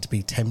easy to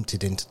be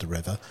tempted into the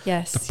river.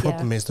 Yes. The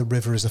problem is the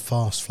river is a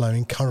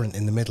fast-flowing current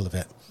in the middle of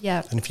it.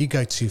 Yeah. And if you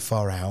go too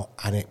far out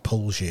and it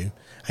pulls you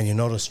and you're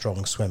not a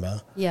strong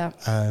swimmer, Yeah.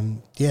 I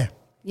mean,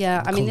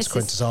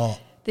 consequences are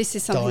This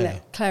is something dire.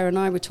 that Claire and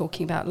I were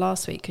talking about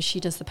last week because she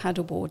does the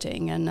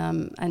paddleboarding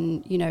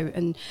and you know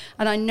and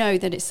I know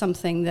that it's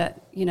something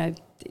that, you know,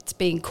 it's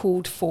being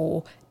called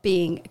for,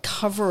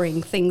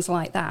 covering things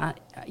like that,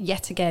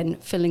 yet again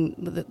filling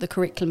the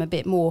curriculum a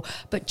bit more,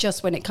 but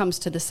just when it comes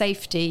to the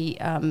safety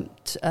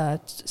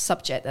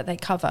subject that they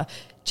cover,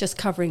 just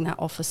covering that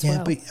off as well.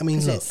 Yeah, but I mean,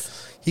 look,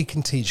 you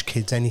can teach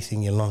kids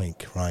anything you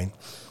like, right?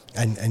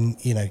 And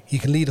you know, you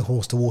can lead a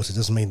horse to water,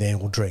 doesn't mean they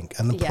all drink.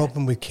 And the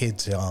problem with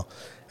kids are,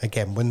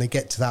 again, when they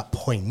get to that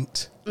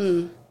point,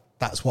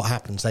 that's what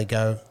happens. They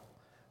go,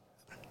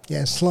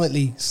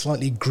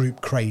 slightly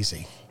group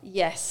crazy.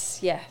 Yes,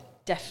 yeah,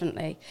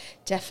 definitely.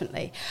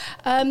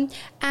 And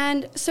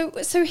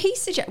so he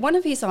suggests one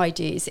of his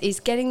ideas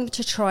is getting them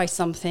to try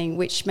something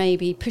which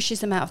maybe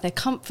pushes them out of their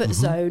comfort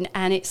zone,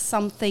 and it's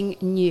something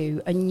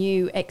new, a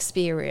new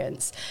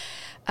experience.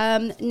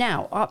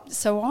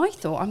 So I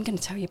thought I'm going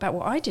to tell you about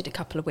what I did a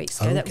couple of weeks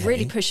ago that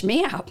really pushed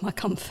me out of my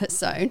comfort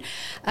zone.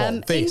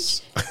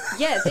 This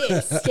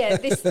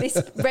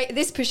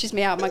pushes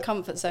me out of my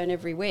comfort zone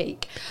every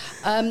week.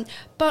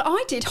 But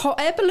I did hot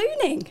air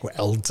ballooning.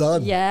 Well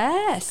done.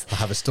 Yes. I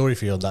have a story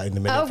for you on that in a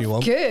minute if you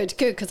want. Good,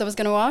 because I was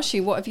going to ask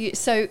you, what have you...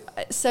 So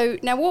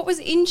now what was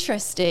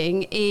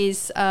interesting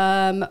is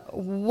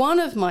one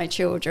of my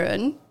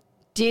children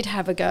did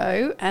have a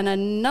go and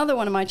another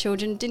one of my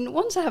children didn't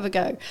want to have a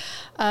go.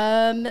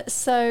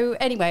 So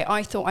anyway,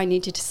 I thought I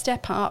needed to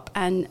step up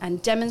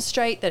and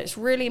demonstrate that it's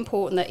really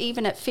important that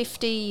even at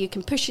 50, you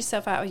can push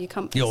yourself out of your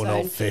comfort zone.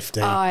 You're not 50.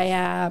 I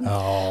am.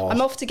 Oh.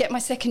 I'm off to get my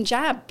second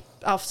jab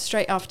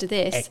straight after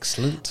this.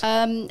 Excellent.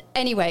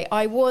 Anyway,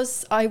 I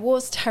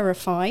was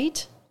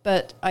terrified,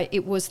 but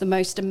it was the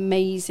most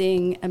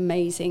amazing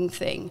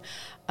thing.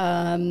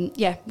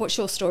 What's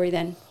your story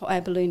then, hot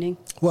air ballooning?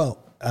 Well,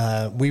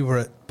 we were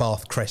at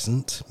Bath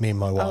Crescent, me and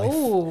my wife.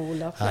 Oh,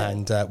 lovely.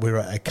 And we were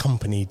at a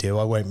company do.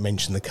 I won't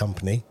mention the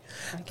company.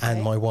 Okay.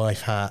 And my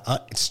wife had,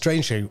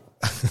 strangely,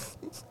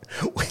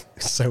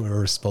 so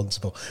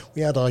irresponsible.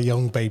 We had our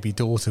young baby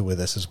daughter with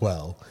us as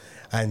well.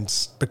 And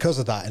because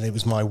of that, and it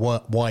was my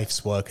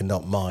wife's work and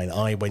not mine,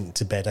 I went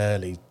to bed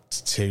early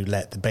to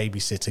let the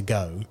babysitter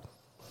go.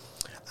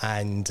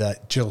 And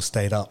Jill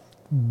stayed up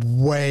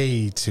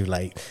way too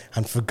late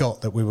and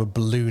forgot that we were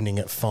ballooning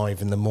at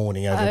 5 a.m. over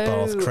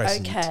Bath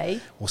Crescent. Okay.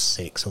 Or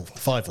 6 or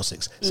 5 or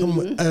 6.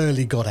 Some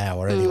early god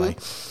hour anyway.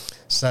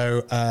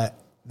 So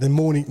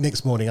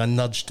next morning I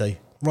nudged her.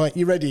 Right,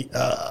 you ready?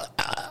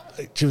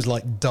 She was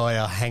like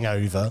dire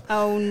hangover.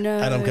 Oh no.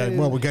 And I'm going,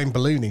 well, we're going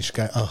ballooning. She's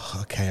going, oh,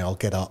 okay, I'll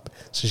get up.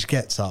 So she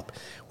gets up.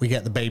 We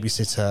get the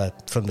babysitter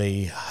from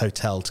the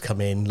hotel to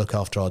come in, look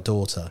after our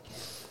daughter.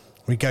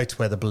 We go to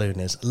where the balloon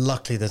is.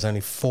 Luckily, there's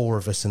only 4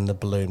 of us in the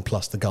balloon,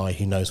 plus the guy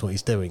who knows what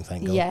he's doing,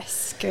 thank God.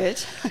 Yes,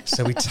 good.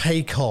 So we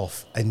take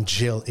off, and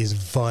Jill is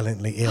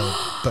violently ill.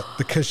 But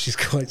because she's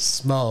quite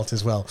smart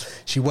as well,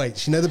 she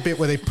waits. You know the bit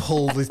where they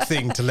pull the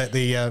thing to let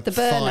the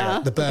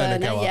burner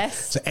go up?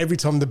 Yes. So every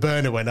time the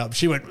burner went up,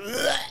 she went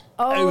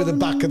over the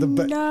back of the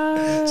burner.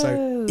 No.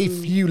 So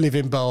if you live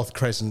in Bath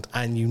Crescent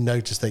and you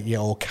notice that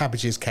your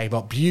cabbages came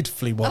up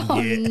beautifully one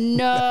year,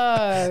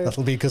 no.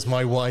 that'll be because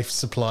my wife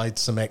supplied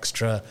some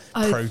extra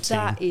protein.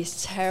 That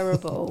is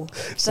terrible.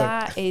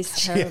 That is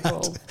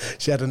terrible.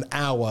 She had an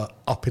hour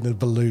up in a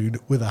balloon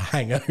with a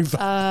hangover.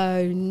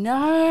 Oh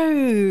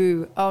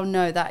no. Oh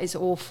no, that is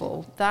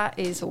awful. That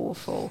is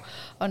awful.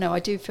 Oh no, I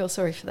do feel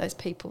sorry for those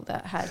people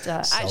that had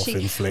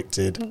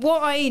self-inflicted. Actually,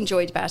 what I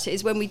enjoyed about it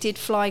is when we did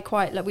fly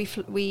quite low,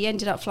 we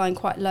ended up flying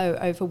quite low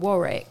over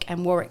Warwick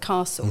and Warwick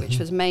Castle, which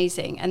was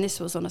amazing. And this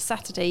was on a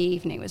Saturday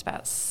evening. It was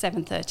about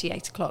 7:30,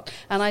 8 o'clock.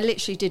 And I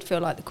literally did feel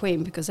like the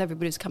Queen because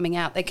everybody was coming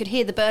out. They could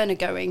hear the burner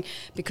going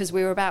because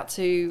we were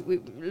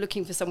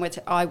looking for somewhere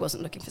to, I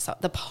wasn't looking for,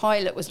 the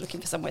pilot was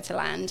looking for somewhere to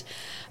land,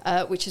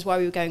 which is why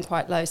we were going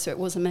quite low. So it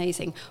was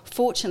amazing.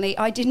 Fortunately,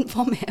 I didn't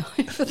vomit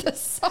over the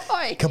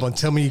side. Come on,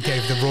 tell me you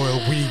gave the royal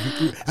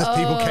wave. As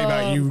people came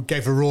out, you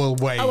gave a royal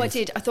wave. Oh, I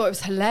did. I thought it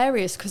was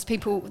hilarious because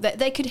people,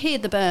 they could hear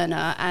the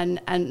burner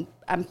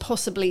and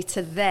possibly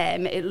to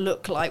them it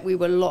looked like we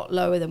were a lot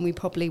lower than we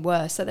probably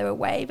were. So they were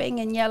waving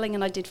and yelling,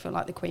 and I did feel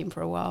like the Queen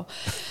for a while.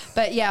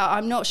 But yeah,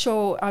 I'm not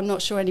sure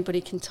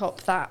anybody can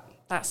top that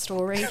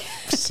story.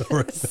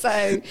 Sorry.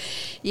 So,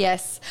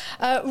 yes.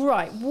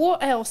 Right.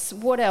 What else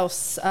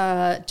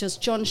does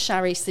John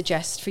Sharry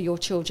suggest for your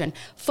children?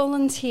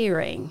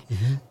 Volunteering.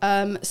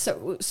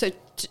 So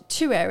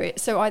 2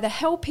 areas. So either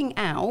helping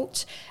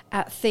out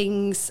at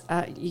things,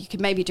 you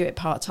could maybe do it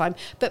part-time,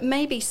 but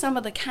maybe some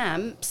of the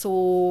camps,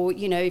 or,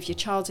 if your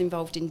child's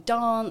involved in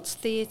dance,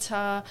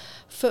 theatre,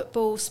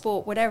 football,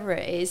 sport, whatever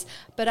it is,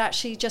 but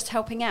actually just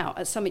helping out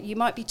at something. You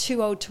might be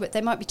too old to it.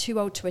 They might be too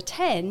old to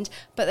attend,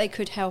 but they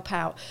could help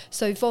out.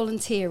 So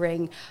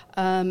volunteering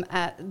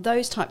at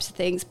those types of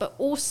things, but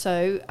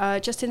also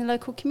just in the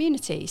local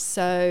community.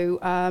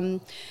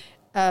 So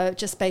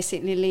just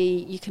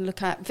basically you can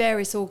look at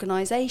various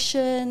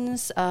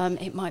organisations.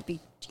 It might be,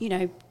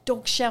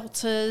 dog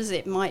shelters.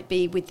 It might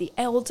be with the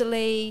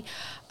elderly.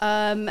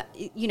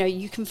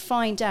 You can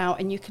find out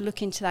and you can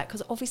look into that,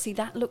 because obviously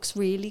that looks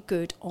really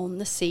good on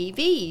the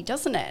CV,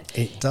 doesn't it?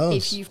 It does.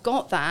 If you've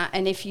got that,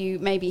 and if you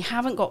maybe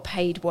haven't got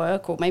paid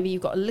work, or maybe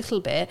you've got a little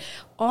bit,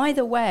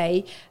 either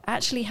way,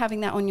 actually having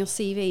that on your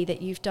CV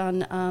that you've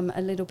done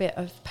a little bit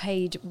of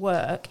paid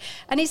work.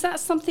 And is that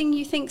something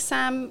you think,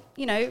 Sam,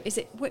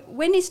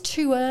 when is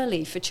too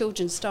early for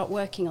children to start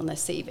working on their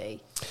CV?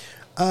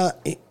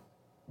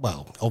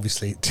 Well,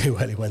 obviously too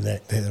early when they're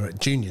at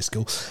junior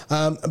school.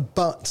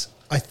 But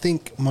I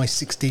think my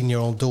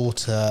 16-year-old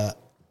daughter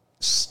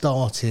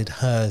started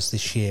hers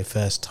this year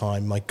first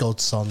time. My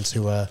godsons,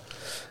 who are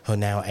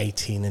now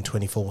 18 and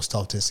 24,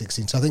 started at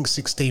 16. So I think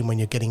 16, when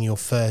you're getting your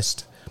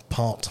first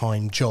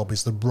part-time job,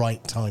 is the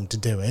right time to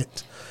do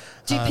it.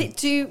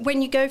 Do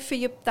when you go for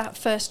that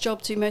first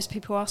job, do most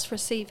people ask for a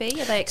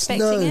CV? Are they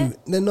expecting it? No,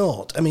 they're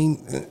not. I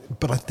mean,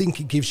 but I think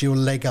it gives you a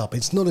leg up.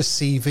 It's not a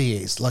CV.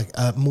 It's like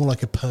more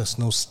like a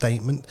personal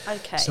statement.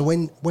 Okay. So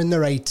when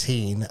they're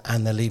 18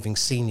 and they're leaving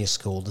senior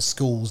school, the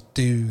schools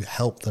do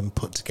help them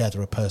put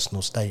together a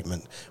personal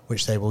statement,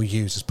 which they will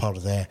use as part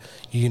of their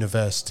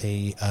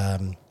university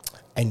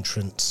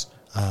entrance,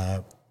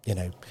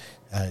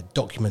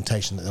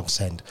 documentation that they'll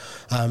send.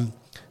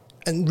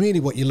 And really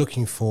what you're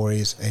looking for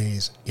is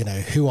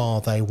who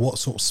are they, what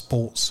sort of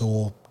sports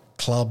or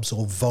clubs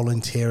or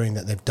volunteering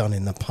that they've done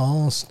in the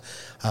past,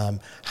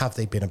 have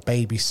they been a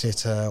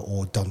babysitter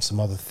or done some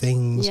other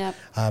things, yep.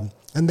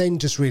 And then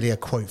just really a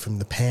quote from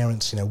the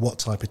parents, what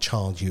type of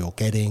child you're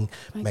getting,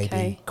 okay.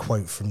 maybe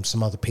quote from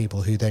some other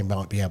people who they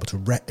might be able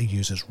to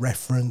use as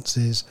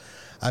references,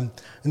 and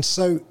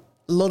so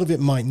a lot of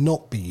it might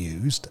not be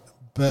used,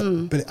 But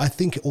I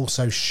think it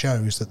also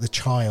shows that the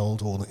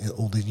child or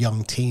the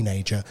young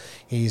teenager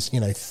is,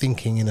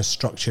 thinking in a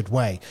structured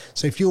way.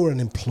 So if you're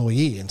an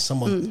employee and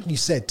someone, you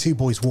said 2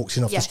 boys walked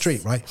in off the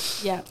street, right?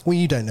 Yeah. Well,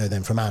 you don't know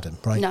them from Adam,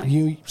 right? No.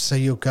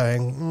 You're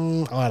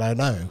going, I don't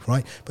know,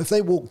 right? But if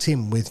they walked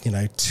in with,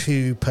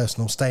 2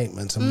 personal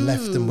statements and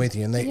left them with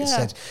you and they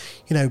said,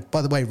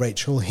 by the way,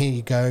 Rachel, here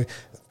you go.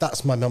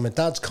 That's my mum and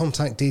dad's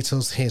contact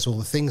details. Here's all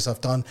the things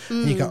I've done.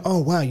 And you go, oh,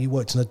 wow, you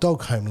worked in a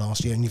dog home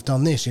last year and you've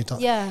done this.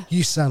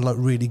 You sound like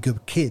really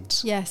good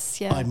kids.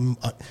 Yes, yeah.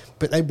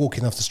 But they walk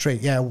in off the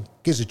street. Yeah, well,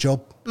 gives a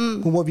job. Well,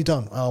 what have you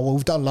done? Oh, well,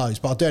 we've done loads,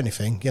 but I'll do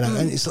anything,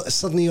 And it's like,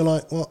 suddenly you're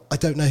like, well, I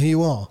don't know who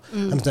you are.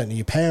 And I don't know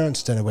your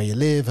parents. I don't know where you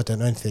live. I don't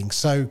know anything.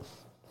 So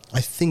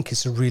I think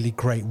it's a really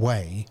great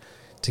way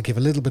to give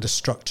a little bit of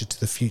structure to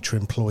the future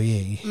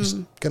employee who's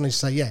going to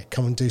say, yeah,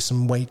 come and do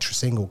some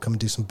waitressing or come and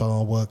do some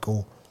bar work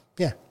or...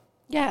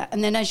 Yeah,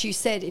 and then as you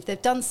said, if they've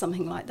done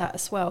something like that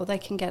as well, they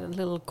can get a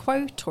little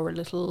quote or a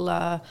little,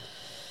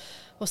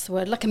 what's the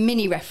word, like a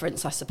mini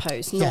reference, I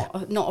suppose, not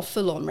a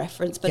full-on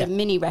reference, but a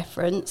mini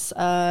reference.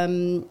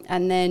 And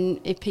then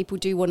if people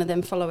do want to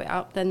then follow it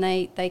up, then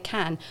they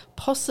can.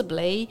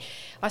 Possibly,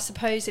 I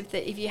suppose,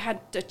 if you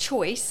had a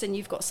choice and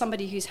you've got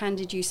somebody who's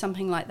handed you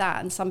something like that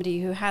and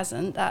somebody who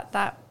hasn't,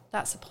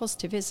 that's a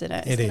positive, isn't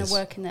it? It's going to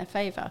work in their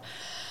favour.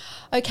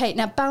 Okay,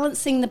 now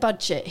balancing the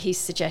budget, he's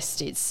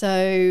suggested.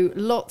 So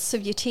lots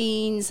of your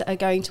teens are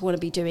going to want to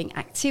be doing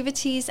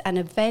activities and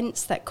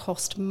events that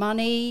cost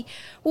money.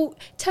 Well,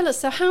 tell us,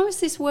 so how is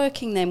this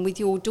working then with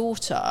your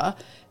daughter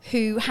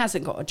who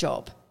hasn't got a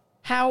job?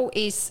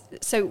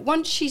 So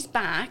once she's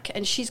back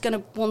and she's going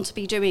to want to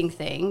be doing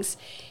things,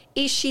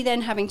 is she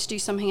then having to do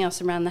something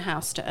else around the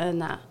house to earn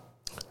that?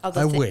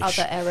 Other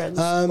errands,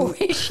 or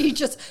is she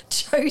just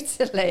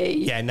totally?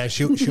 Yeah, no,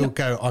 she'll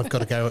go. I've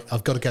got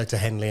to go to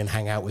Henley and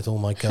hang out with all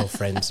my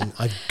girlfriends, and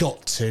I've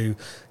got to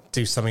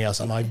do something else,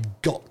 and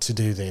I've got to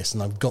do this,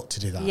 and I've got to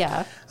do that.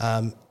 Yeah.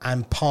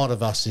 And part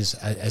of us is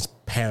as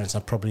parents,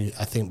 I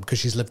think because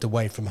she's lived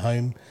away from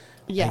home,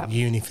 at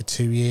uni for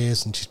 2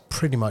 years, and she's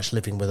pretty much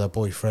living with her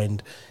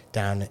boyfriend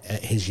down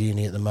at his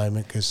uni at the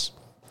moment because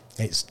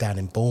it's down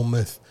in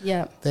Bournemouth.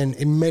 Yeah. Then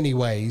in many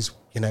ways,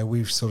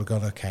 we've sort of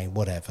gone, okay,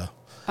 whatever.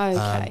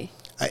 Okay.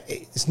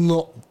 It's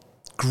not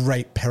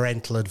great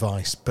parental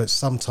advice, but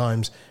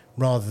sometimes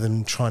rather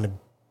than trying to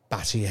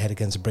batter your head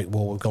against a brick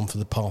wall, we've gone for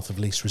the path of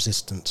least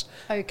resistance.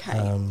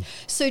 Okay.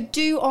 So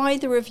do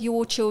either of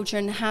your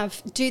children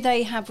have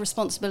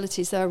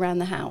responsibilities though around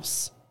the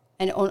house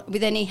and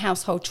with any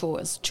household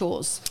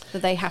chores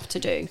that they have to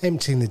do?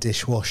 Emptying the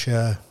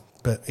dishwasher,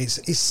 but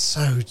it's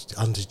so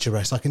under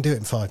duress. I can do it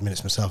in 5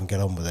 minutes myself and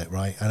get on with it,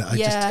 right? And I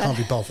just can't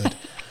be bothered.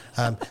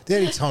 The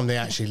only time they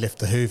actually lift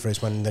the Hoover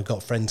is when they've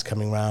got friends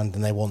coming round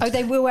and they want... Oh,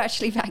 they will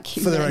actually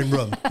vacuum for their own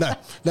room. No,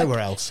 nowhere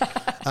else.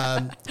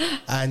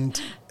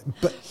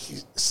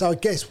 So I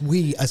guess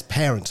we as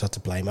parents are to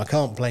blame. I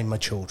can't blame my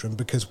children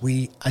because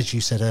we, as you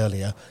said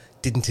earlier,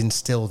 didn't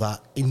instill that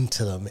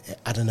into them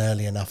at an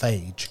early enough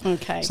age.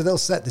 Okay. So they'll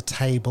set the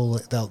table,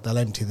 they'll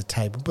empty the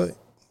table, but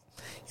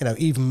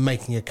even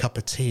making a cup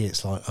of tea,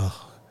 it's like, I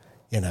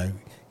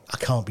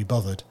can't be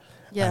bothered.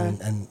 Yeah.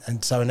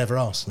 And so I never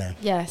ask now.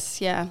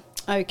 Yes, yeah.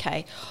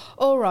 Okay.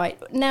 All right.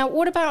 Now,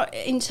 what about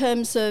in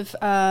terms of,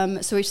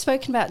 so we've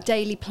spoken about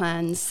daily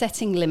plans,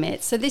 setting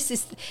limits. So this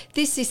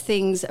is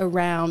things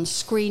around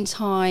screen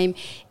time.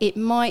 It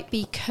might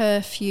be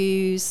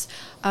curfews.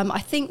 I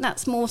think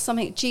that's more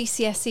something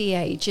GCSE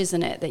age,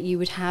 isn't it, that you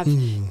would have.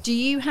 Do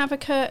you have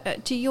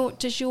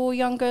does your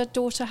younger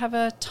daughter have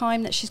a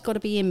time that she's got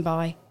to be in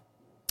by?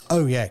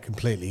 Oh, yeah,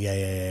 completely.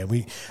 Yeah.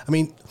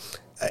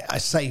 I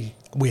say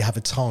we have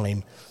a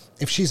time.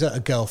 If she's at a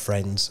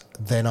girlfriend's,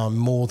 then I'm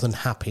more than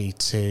happy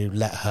to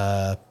let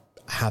her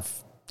have,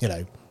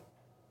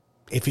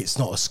 if it's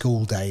not a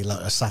school day,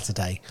 like a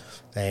Saturday,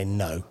 then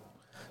no.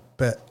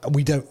 But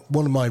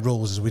one of my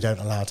rules is we don't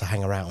allow her to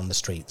hang around on the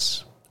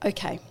streets.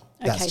 Okay.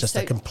 That's just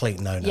a complete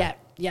no-no.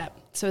 Yeah.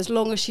 So as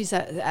long as she's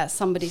at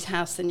somebody's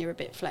house, then you're a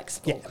bit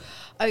flexible.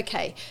 Yeah.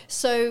 Okay.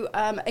 So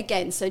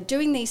again,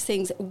 doing these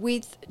things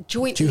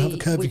jointly. Do you have a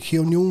curvy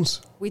on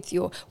yours? With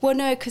your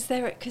no, because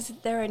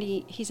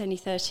he's only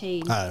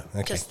 13. Oh,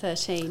 okay. Just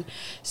 13.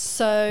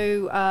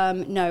 So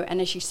no,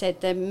 and as you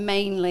said, they're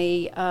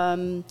mainly.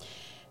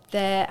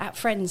 They're at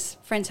friends'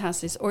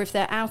 houses, or if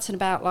they're out and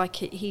about, like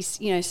he's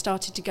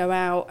started to go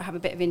out, have a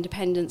bit of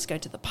independence, go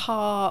to the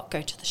park,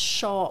 go to the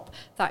shop,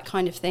 that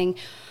kind of thing.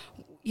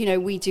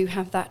 We do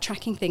have that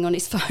tracking thing on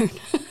his phone,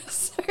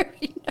 so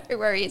you know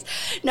where he is.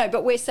 No,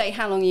 but we're saying,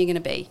 how long are you going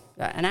to be?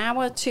 An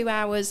hour, 2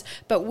 hours?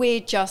 But we're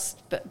just,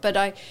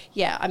 I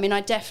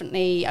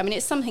definitely,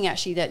 it's something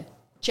actually that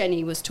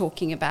Jenny was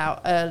talking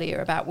about earlier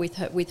about with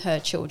her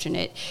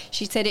children.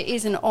 She said it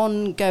is an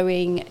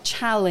ongoing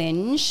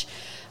challenge.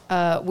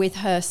 with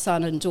her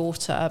son and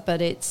daughter,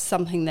 but it's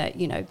something that,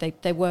 you know,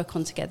 they work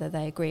on together,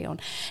 they agree on.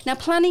 Now,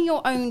 planning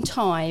your own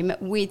time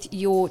with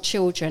your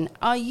children,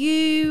 are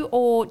you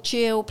or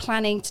Jill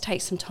planning to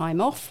take some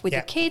time off with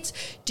the kids?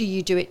 Do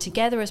you do it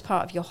together as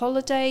part of your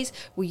holidays?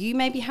 Will you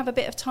maybe have a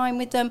bit of time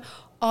with them?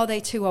 Are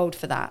they too old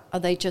for that? Are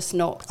they just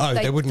not? Oh,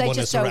 they wouldn't want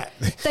us around.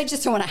 They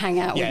just don't want to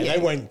hang out with you. Yeah,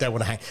 they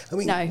want to hang. I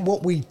mean, No.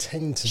 what we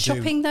tend to do...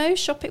 Shopping, though?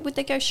 Would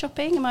they go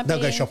shopping? They'll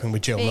go shopping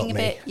with Jill, not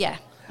me. Yeah,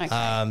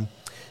 okay.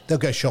 They'll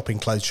go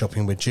clothes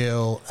shopping with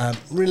Jill.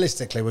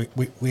 Realistically,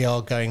 we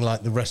are going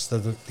like the rest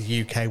of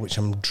the UK, which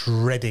I'm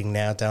dreading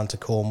now, down to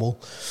Cornwall.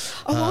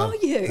 Are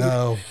you?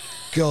 Oh,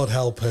 God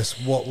help us.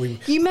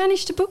 You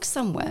managed to book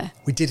somewhere?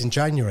 We did in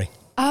January.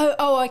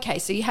 Oh, okay.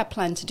 So you had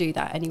planned to do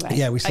that anyway.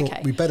 Yeah, we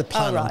thought we better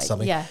plan on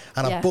something. Yeah,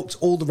 and I've booked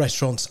all the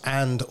restaurants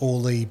and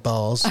all the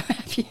bars.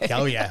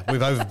 Oh, yeah,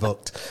 we've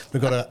overbooked.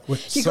 We've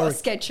got a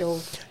schedule.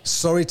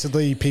 Sorry to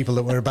the people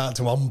that we're about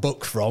to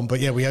unbook from, but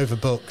yeah, we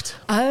overbooked.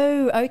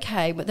 Oh,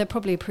 okay. But they'll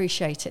probably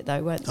appreciate it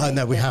though, won't they? Oh,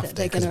 no, we have to.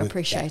 They're going to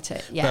appreciate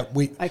it. Yeah. But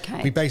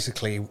we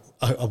basically,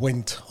 I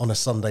went on a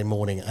Sunday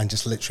morning and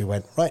just literally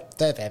went, right,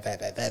 there,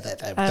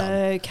 done.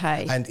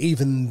 Okay. And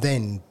even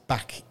then,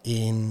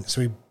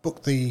 so we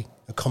booked the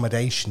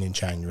accommodation in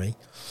January,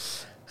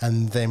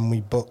 and then we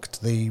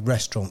booked the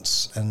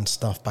restaurants and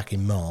stuff back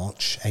in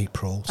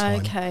April time.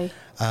 Okay.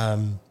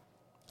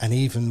 And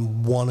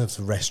even one of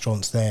the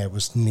restaurants there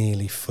was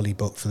nearly fully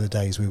booked for the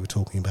days we were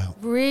talking about.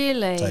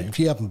 Really? So if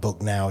you haven't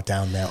booked now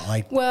down there,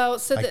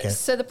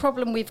 so the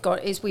problem we've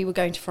got is we were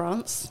going to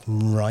France.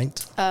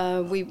 Right.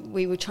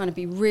 We were trying to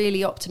be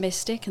really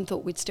optimistic and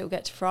thought we'd still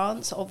get to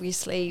France.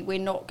 Obviously, we're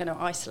not going to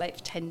isolate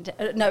for 10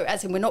 days. No,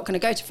 as in we're not going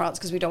to go to France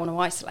because we don't want to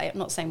isolate. I'm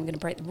not saying we're going to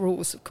break the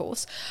rules, of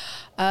course.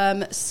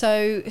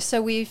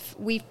 So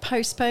we've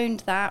postponed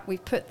that.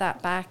 We've put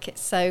that back.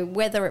 So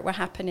whether it will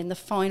happen in the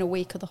final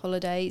week of the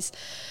holidays,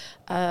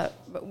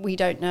 we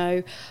don't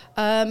know.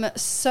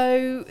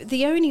 So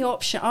the only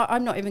option,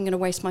 I'm not even going to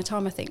waste my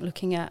time, I think,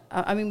 looking at,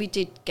 we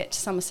did get to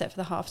Somerset for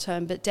the half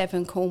term, but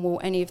Devon, Cornwall,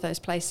 any of those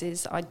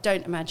places, I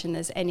don't imagine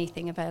there's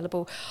anything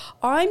available.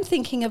 I'm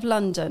thinking of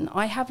London.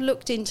 I have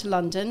looked into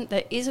London.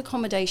 There is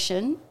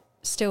accommodation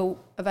still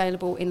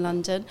available in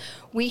London.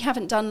 We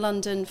haven't done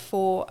London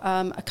for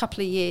a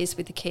couple of years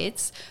with the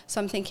kids. So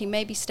I'm thinking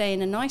maybe stay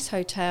in a nice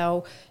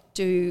hotel,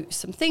 do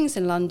some things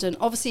in London.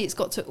 Obviously, it's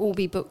got to all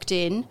be booked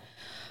in.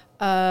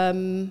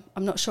 I'm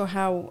not sure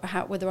how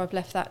whether I've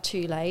left that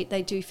too late.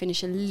 They do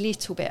finish a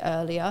little bit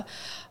earlier,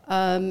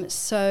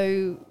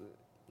 so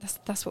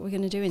that's what we're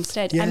going to do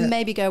instead, and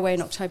maybe go away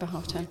in October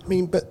half term. I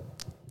mean, but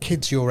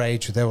kids your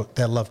age, they'll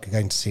love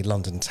going to see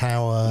London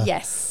Tower.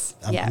 Yes,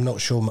 I'm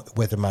not sure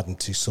whether Madame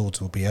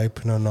Tussauds will be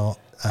open or not.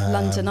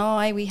 London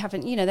Eye, we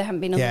haven't. They haven't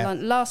been on the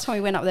London. Last time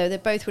we went up there, they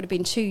both would have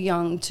been too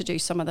young to do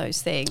some of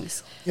those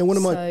things. Yeah, one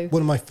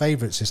of my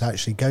favourites is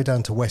actually go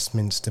down to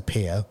Westminster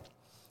Pier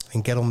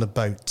and get on the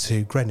boat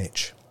to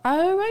Greenwich.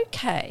 Oh,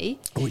 okay.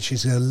 Which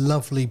is a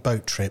lovely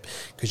boat trip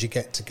because you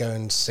get to go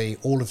and see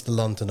all of the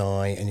London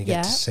Eye, and you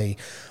get to see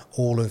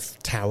all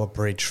of Tower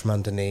Bridge from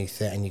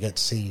underneath it, and you get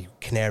to see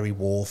Canary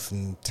Wharf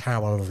and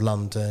Tower of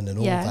London and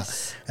all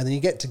that. And then you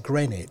get to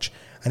Greenwich,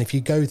 and if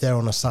you go there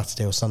on a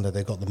Saturday or Sunday,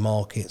 they've got the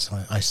markets.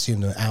 I assume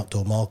the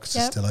outdoor markets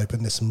are still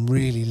open. There's some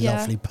really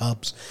lovely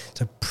pubs.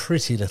 It's a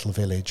pretty little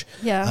village.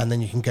 Yeah. And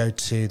then you can go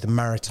to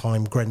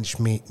the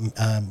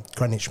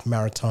Greenwich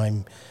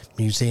Maritime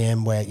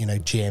Museum where,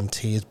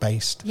 GMT is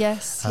based.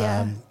 Yes,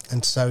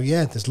 And so,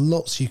 there's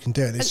lots you can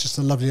do. It's just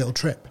a lovely little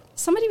trip.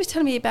 Somebody was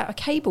telling me about a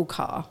cable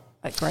car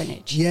at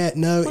Greenwich. Yeah,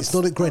 no, it's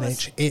not at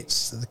Greenwich.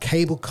 It's the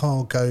cable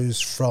car goes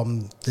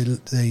from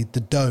the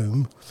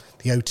dome,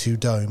 the O2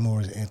 Dome,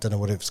 or I don't know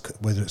whether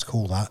it's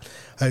called that,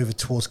 over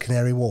towards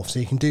Canary Wharf. So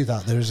you can do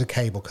that. There is a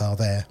cable car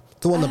there.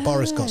 The one that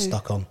Boris got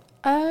stuck on.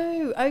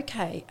 Oh,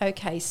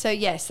 okay. So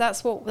yes,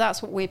 that's what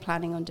we're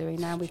planning on doing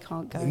now. We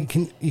can't go.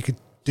 You could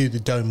do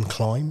the dome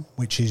climb,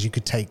 which is you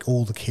could take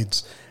all the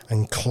kids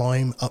and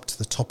climb up to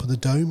the top of the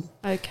dome.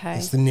 Okay.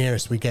 It's the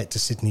nearest we get to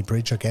Sydney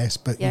Bridge, I guess.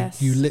 But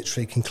you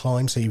literally can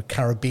climb, so you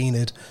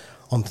carabined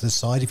onto the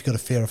side. If you've got a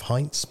fear of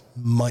heights,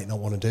 might not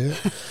want to do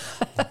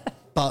it.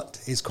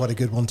 But it's quite a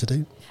good one to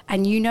do.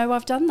 And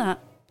I've done that.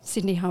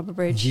 Sydney Harbour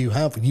Bridge. You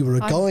have. You were a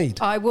guide.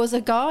 I was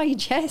a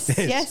guide,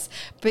 yes.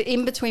 But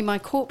in between my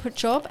corporate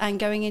job and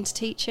going into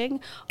teaching,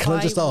 I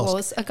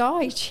was a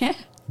guide,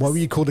 Why were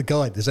you called a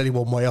guide? There's only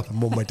one way up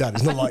and one way down.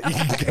 It's not like you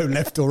can go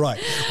left or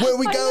right. Where are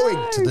we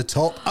going? To the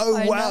top?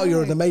 Oh, wow,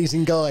 you're an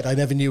amazing guide. I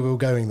never knew we were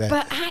going there.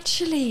 But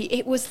actually,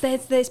 it was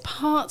there's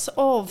parts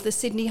of the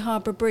Sydney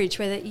Harbour Bridge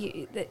where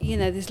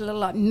there's little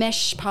like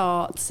mesh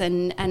parts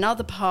and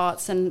other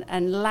parts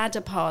and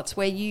ladder parts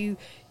where you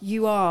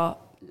are,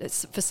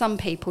 for some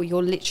people,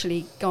 you're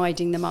literally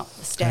guiding them up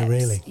the steps. Oh,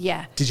 really?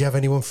 Yeah. Did you have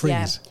anyone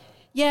freeze?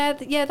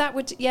 that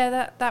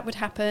would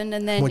happen.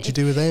 And then What'd you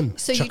do with them?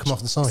 So Chuck them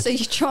off the side? So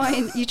you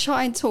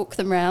try and talk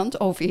them round.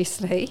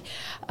 Obviously,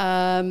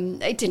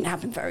 it didn't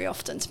happen very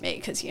often to me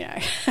because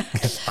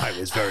I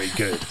was very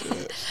good.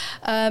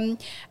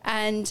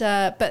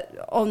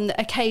 But on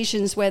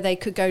occasions where they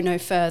could go no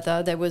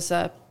further, there was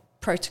a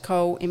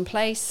protocol in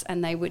place,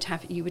 and you would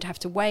have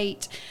to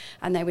wait,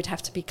 and they would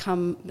have to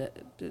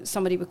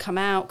somebody would come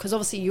out, because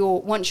obviously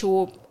once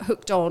you're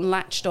hooked on,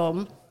 latched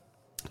on,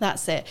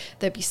 that's it.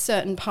 There'd be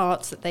certain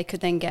parts that they could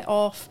then get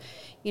off.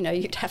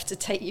 You'd have to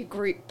take your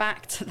group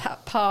back to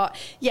that part.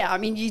 Yeah, I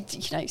mean, you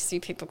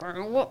see people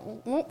going,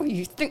 what were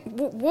you think?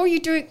 What were you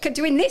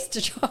doing this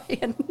to try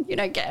and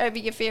get over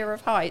your fear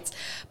of heights?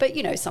 But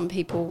some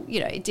people,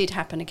 it did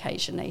happen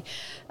occasionally.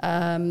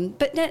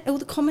 But then all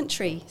the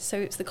commentary. So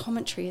it's the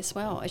commentary as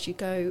well as you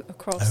go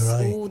across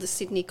all the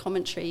Sydney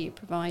commentary you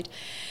provide.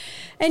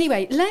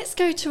 Anyway, let's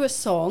go to a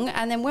song,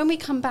 and then when we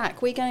come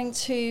back, we're going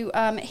to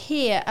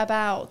hear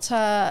about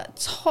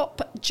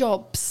top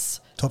jobs.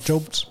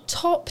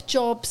 Top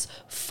jobs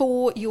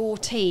for your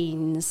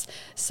teens.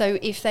 So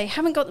if they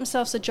haven't got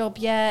themselves a job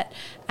yet,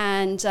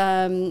 and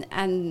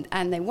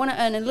they want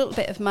to earn a little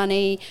bit of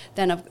money,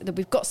 then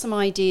we've got some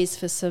ideas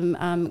for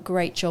some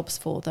great jobs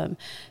for them.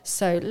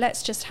 So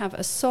let's just have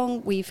a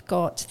song. We've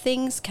got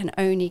Things Can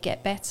Only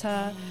Get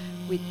Better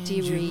with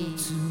Deary.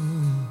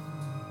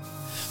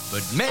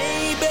 But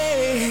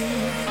maybe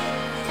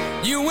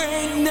you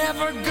ain't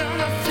never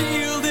gonna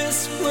feel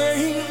this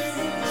way.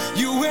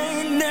 You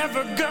ain't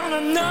never gonna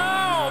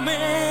know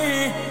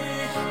me,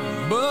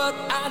 but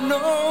I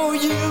know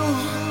you.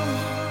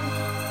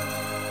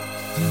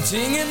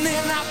 Singing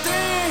in our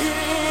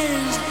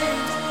things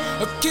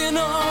can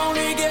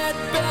only get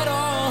better.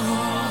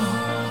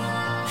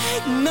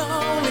 It can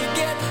only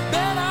get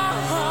better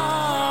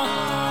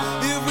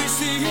if we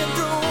see it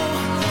through.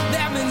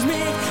 That means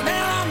me and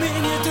I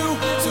mean you too.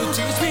 So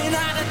teach me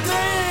not to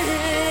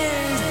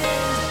think.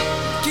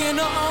 Can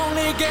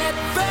only get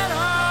better.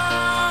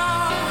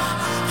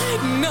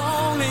 Can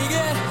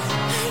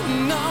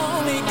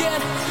only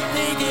get,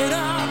 take it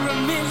all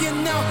from me, I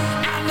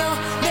know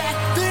that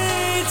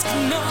things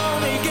can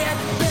only get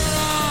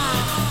better.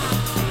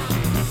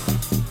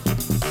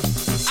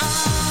 I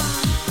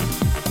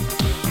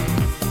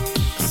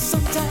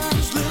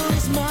sometimes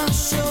lose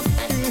myself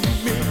in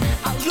me.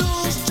 I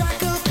lose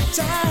track of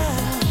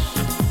time,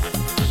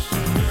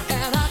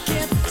 and I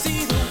can't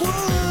see the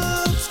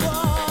woods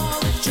for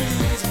the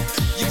trees.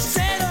 You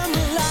set them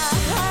alive.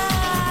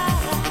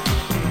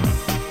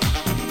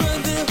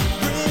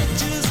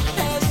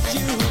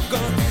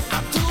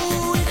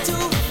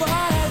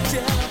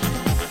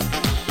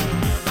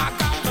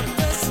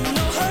 Best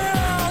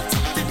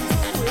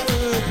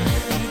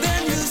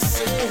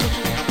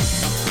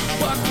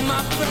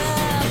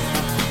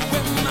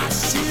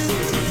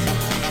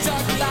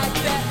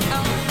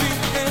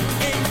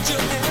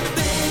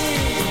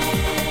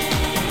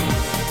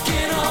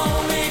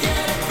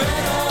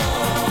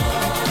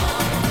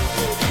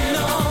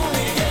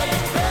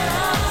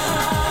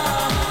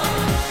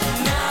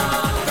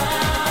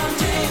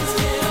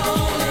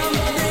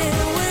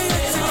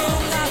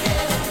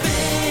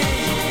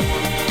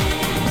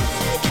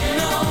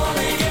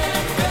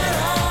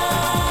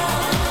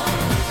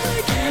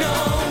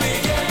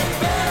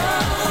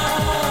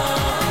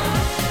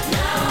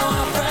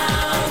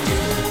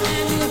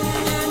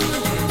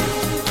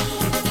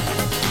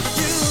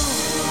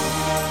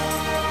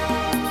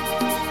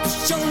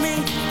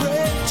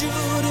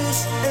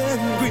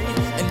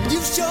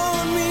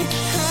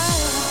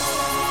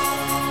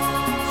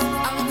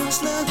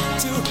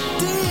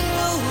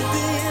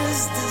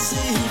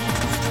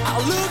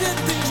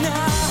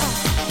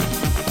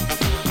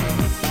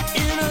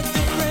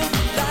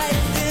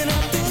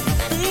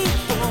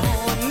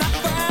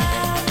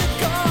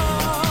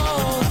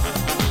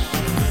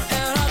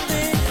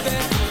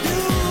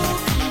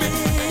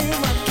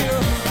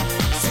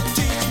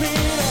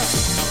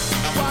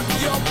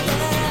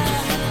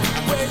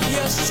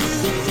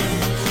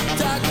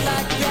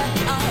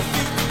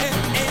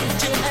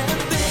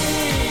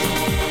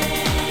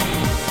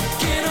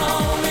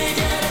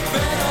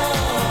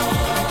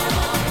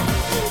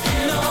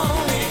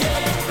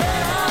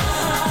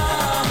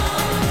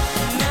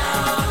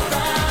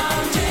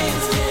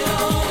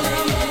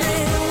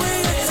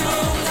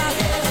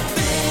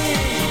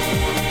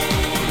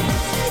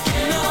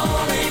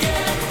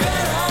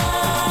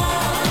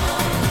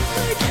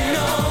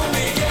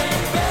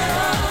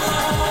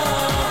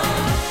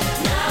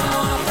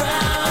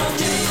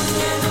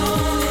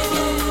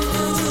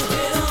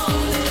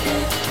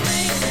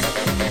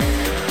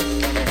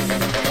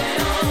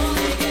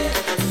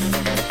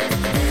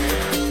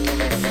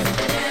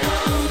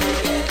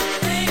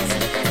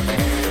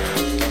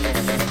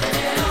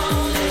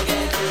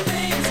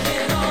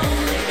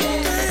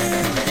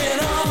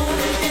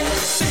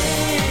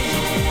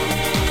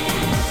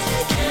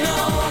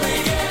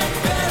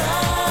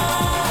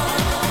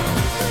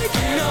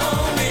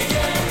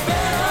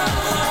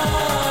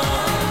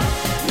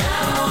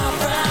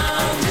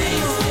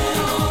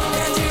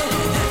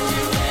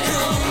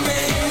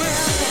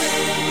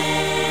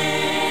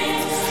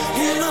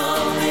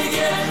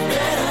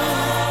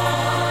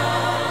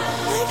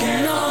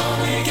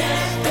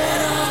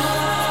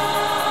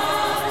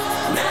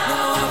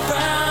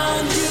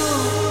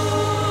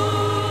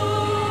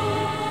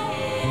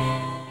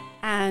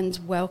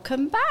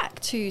welcome back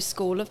to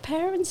School of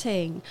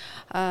Parenting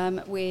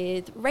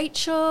with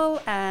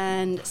Rachel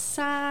and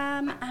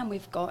Sam, and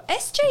we've got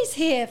SJ's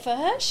here for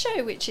her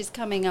show, which is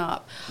coming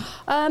up.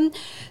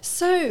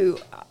 So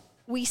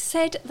we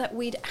said that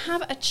we'd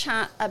have a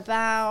chat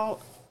about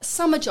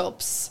summer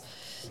jobs.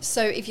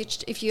 So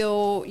if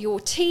your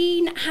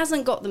teen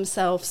hasn't got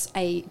themselves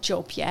a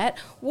job yet,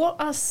 what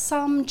are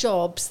some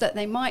jobs that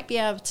they might be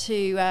able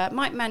to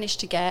might manage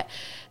to get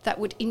that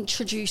would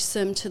introduce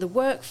them to the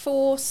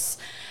workforce,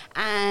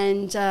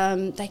 and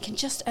they can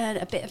just earn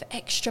a bit of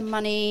extra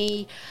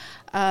money,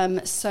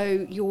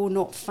 so you're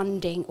not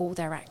funding all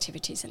their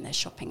activities and their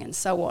shopping and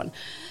so on.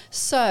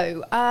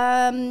 So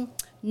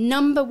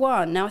number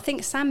one, now I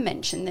think Sam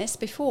mentioned this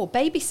before,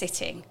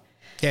 babysitting.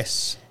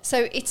 Yes.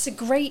 So it's a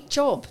great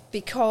job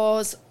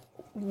because,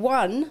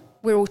 one,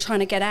 we're all trying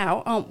to get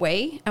out, aren't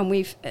we? And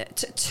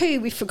two,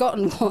 we've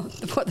forgotten what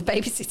the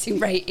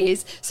babysitting rate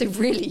is. So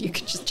really, you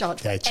can just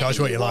charge. Yeah, charge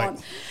what you like.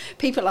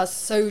 People are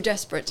so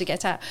desperate to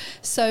get out.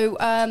 So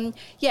so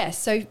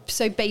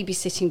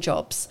babysitting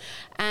jobs.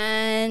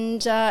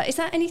 And is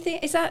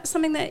that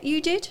something that you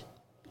did?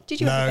 Did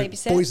you have a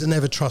babysitter? No, boys are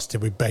never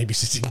trusted with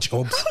babysitting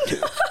jobs. Oh,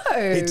 no.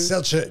 It's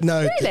such a...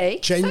 No. Really?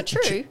 Is that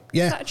true?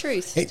 Yeah. Is that a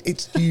truth?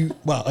 It's you...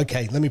 Well,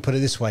 okay, let me put it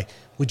this way.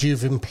 Would you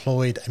have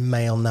employed a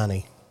male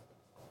nanny?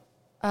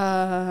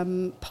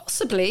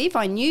 Possibly, if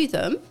I knew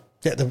them.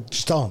 Yeah, they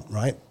just aren't,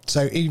 right?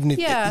 So even if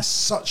it's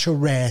such a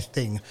rare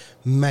thing,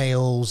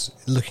 males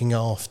looking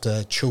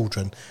after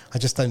children, I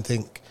just don't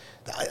think...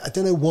 I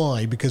don't know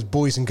why, because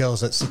boys and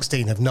girls at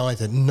 16 have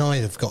neither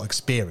have got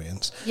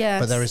experience. Yes.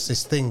 But there is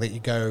this thing that you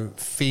go,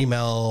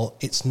 female,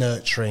 it's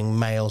nurturing,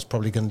 male's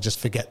probably going to just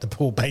forget the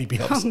poor baby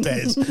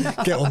upstairs,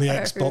 get on the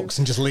Xbox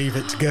and just leave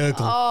it to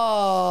gurgle.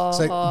 Oh.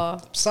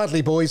 So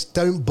sadly, boys,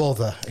 don't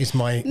bother, is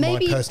my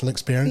personal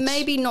experience.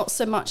 Maybe not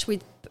so much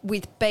with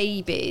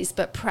babies,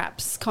 but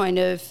perhaps kind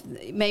of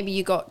maybe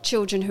you got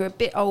children who are a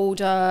bit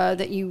older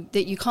that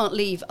you can't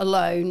leave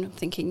alone. I'm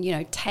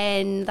thinking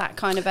 10, that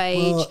kind of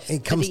age. Well,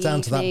 it comes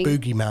down to that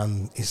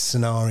boogeyman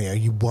scenario.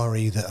 You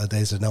worry that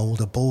there's an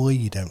older boy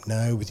you don't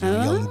know with your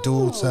young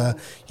daughter.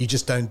 You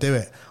just don't do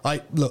it.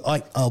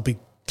 I'll be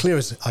clear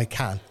as I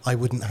can. I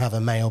wouldn't have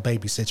a male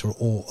babysitter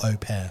or au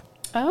pair.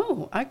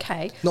 Oh,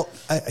 okay. Not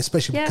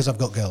especially because I've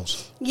got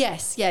girls.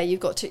 Yes,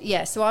 you've got to.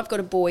 Yeah, so I've got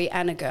a boy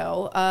and a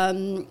girl.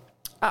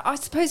 I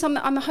suppose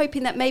I'm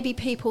hoping that maybe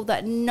people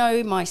that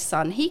know my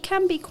son, he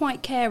can be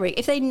quite caring.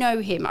 If they know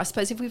him, I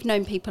suppose if we've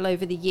known people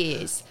over the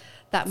years,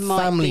 that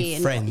might family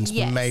friends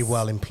may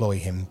well employ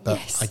him, but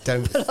I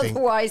don't think.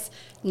 Otherwise,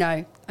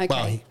 no.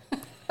 Okay.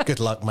 Well,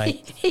 good luck,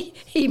 mate.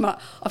 he might.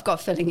 I've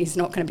got a feeling he's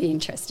not going to be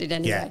interested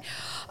anyway.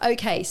 Yeah.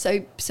 Okay, so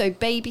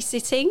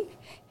babysitting.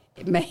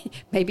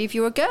 Maybe if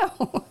you're a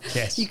girl,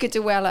 yes, you could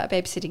do well at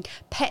babysitting.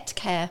 Pet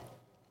care.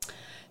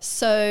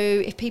 So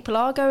if people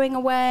are going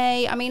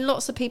away, I mean,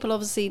 lots of people,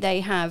 obviously, they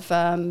have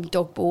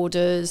dog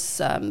boarders,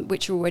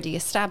 which are already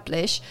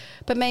established.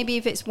 But maybe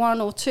if it's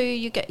one or two,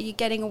 you're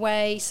getting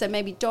away. So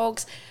maybe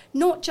dogs,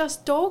 not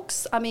just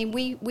dogs. I mean,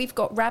 we've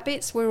got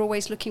rabbits. We're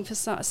always looking for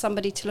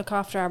somebody to look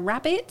after our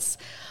rabbits.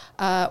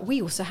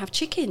 We also have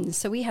chickens.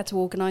 So we had to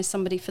organise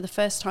somebody for the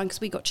first time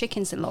because we got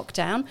chickens in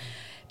lockdown.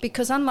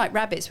 Because unlike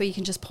rabbits, where you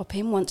can just pop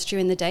in once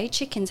during the day,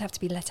 chickens have to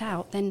be let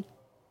out. Then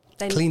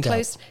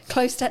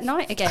closed at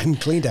night again.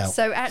 And cleaned out.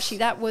 So actually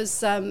that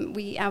was,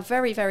 our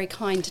very, very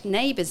kind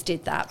neighbours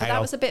did that, but that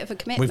was a bit of a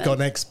commitment. We've got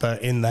an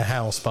expert in the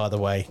house, by the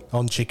way,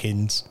 on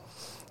chickens.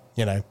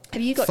 Have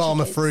you got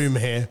Farmer chickens? Froome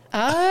here.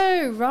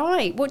 Oh,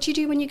 right. What do you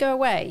do when you go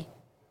away?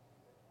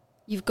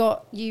 You've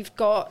got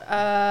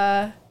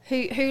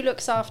who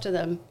looks after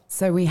them?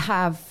 So we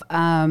have,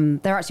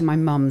 they're actually my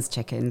mum's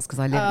chickens because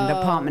I live in an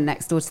apartment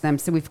next door to them.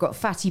 So we've got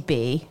Fatty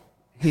B,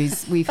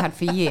 who's we've had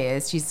for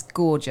years. She's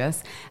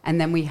gorgeous.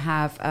 And then we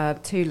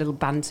have two little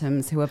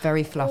bantams who are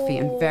very fluffy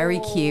and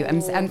very cute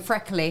and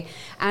freckly.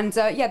 And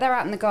they're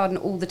out in the garden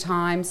all the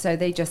time. So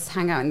they just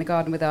hang out in the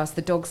garden with us.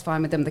 The dog's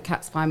fine with them. The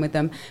cat's fine with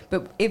them.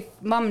 But if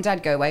mum and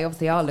dad go away,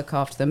 obviously I'll look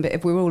after them. But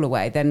if we're all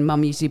away, then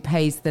mum usually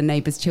pays the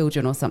neighbour's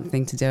children or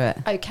something to do it.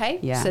 Okay.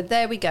 Yeah. So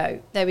there we go.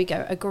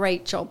 A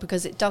great job,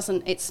 because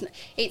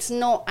it's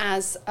not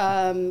as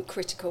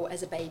critical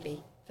as a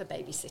baby. For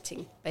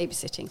babysitting.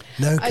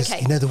 No,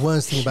 because the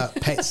worst thing about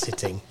pet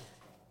sitting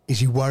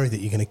is you worry that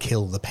you're going to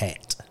kill the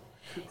pet,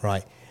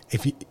 right?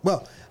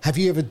 Have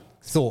you ever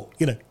thought,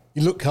 you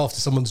look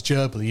after someone's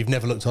gerbil, you've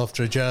never looked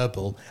after a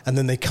gerbil, and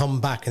then they come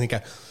back and they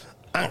go,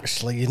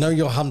 actually,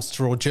 your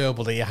hamster or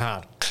gerbil that you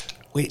had,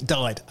 it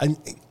died, and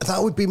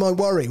that would be my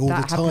worry all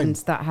the time.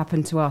 That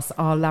happened to us.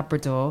 Our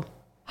Labrador,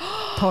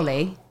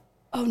 Polly.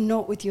 Oh,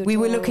 not with your. We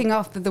were looking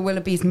after the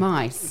Willoughby's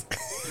mice.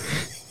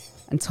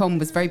 And Tom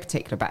was very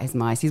particular about his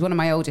mice. He's one of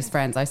my oldest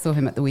friends. I saw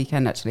him at the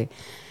weekend, actually.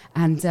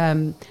 And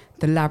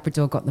the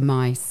Labrador got the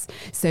mice.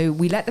 So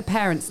we let the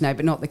parents know,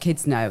 but not the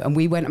kids know. And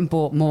we went and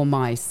bought more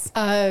mice.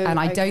 Oh, and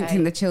I don't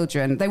think the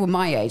children, they were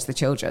my age, the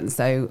children.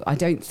 So I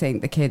don't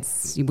think the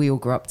kids, we all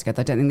grew up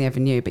together. I don't think they ever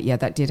knew. But yeah,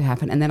 that did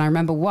happen. And then I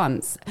remember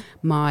once,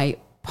 my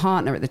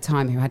partner at the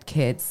time who had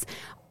kids,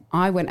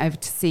 I went over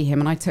to see him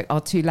and I took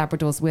our 2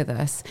 Labradors with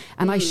us.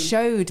 And I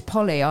showed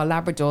Polly, our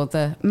Labrador,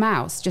 the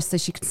mouse just so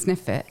she could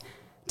sniff it.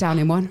 Down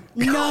in one.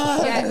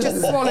 No. Yeah,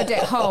 just swallowed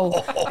it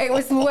whole. It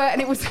was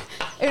and it was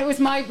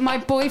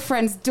my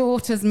boyfriend's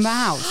daughter's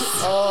mouse.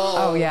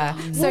 Oh yeah.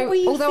 So were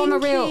you although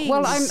I'm thinking?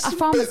 I'm a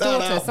farmer's Spit that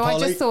daughter, out, so I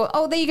Polly. just thought,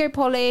 oh, there you go,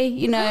 Polly.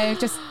 You know,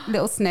 just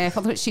little sniff.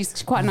 I thought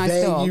she's quite a nice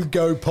There dog. you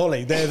go,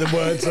 Polly. They're the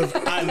words of,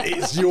 and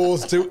it's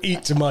yours to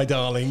eat, my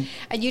darling.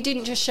 And you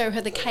didn't just show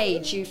her the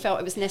cage, you felt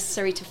it was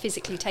necessary to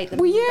physically take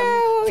Well,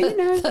 yeah, you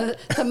know.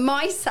 the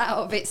mice out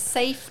of its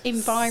safe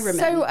environment.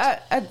 So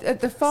at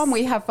the farm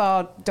we have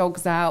our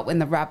dogs out when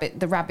the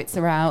rabbits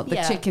are out, the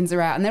Yeah. chickens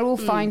are out, and they're all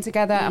fine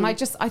together. And I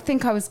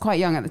think I was quite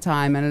young at the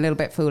time and a little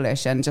bit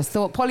foolish, and just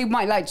thought Polly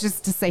might like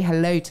just to say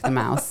hello to the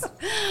mouse.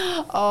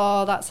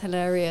 Oh, that's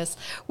hilarious.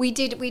 We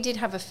did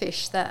have a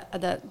fish that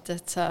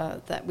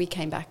we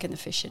came back and the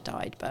fish had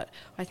died, but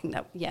I think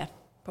that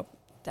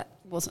that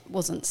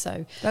wasn't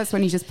so. That's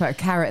when you just put a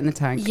carrot in the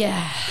tank.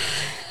 Yeah.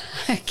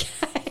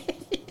 Okay.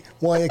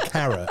 Why a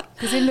carrot?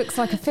 Because it looks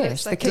like a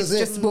fish. The kids Does it?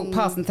 just walk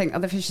past and think, oh,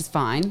 the fish is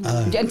fine.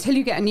 Until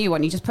you get a new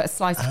one, you just put a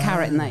slice of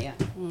carrot in there. Yeah.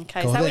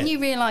 Okay. Got Is that when it. you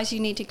realised you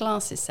needed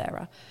glasses,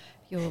 Sarah?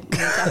 You're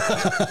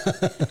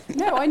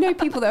No, I know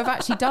people that have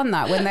actually done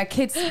that when their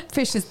kids'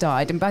 fish has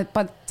died, and by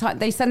the time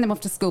they send them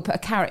off to school, put a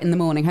carrot in the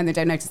morning, and they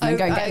don't notice, and then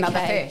go and get another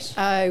fish.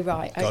 Oh,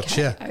 right. Okay.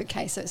 Gotcha.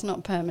 Okay, so it's not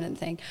a permanent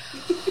thing.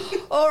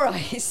 All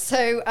right.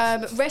 So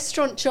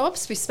restaurant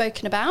jobs we've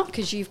spoken about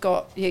because you've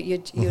got your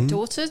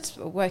daughters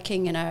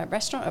working in a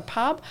restaurant, a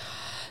pub.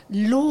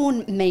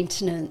 Lawn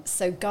maintenance,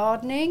 so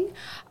gardening.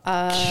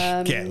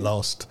 Get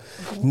lost.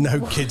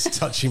 No kids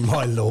touching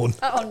my lawn.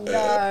 Oh,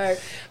 no.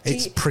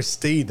 It's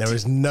pristine. There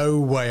is no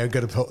way I'm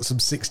going to put some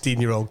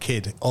 16-year-old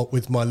kid on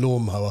with my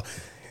lawnmower.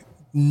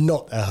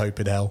 Not a hope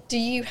in hell. Do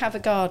you have a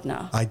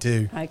gardener? I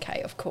do.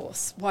 Okay, of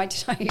course. Why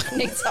did I even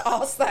need to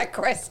ask that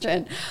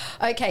question?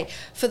 Okay,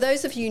 for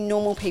those of you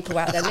normal people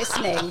out there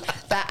listening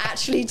that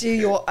actually do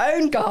your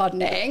own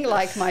gardening,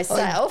 like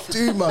myself. I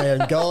do my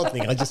own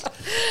gardening. I just...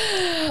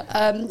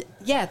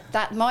 Yeah,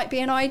 that might be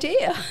an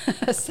idea.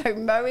 So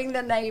mowing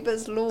the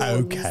neighbours' lawns.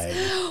 Okay.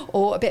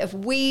 Or a bit of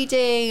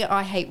weeding.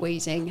 I hate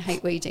weeding.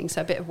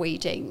 So a bit of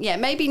weeding. Yeah,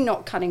 maybe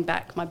not cutting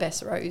back my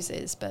best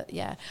roses, but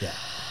yeah.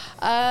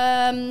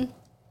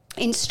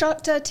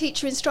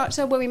 Teacher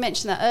instructor, well, we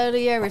mentioned that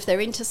earlier. If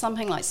they're into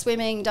something like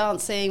swimming,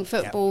 dancing,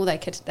 football, they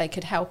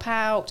could help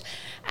out.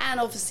 And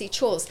obviously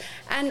chores.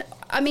 And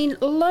I mean,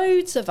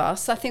 loads of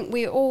us, I think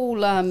we're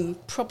all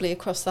probably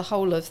across the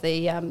whole of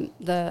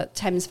the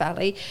Thames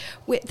Valley,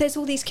 there's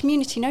all these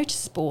community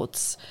notice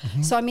boards.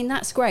 So I mean,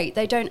 that's great.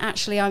 They don't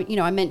actually,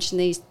 I mentioned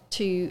these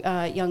 2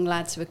 young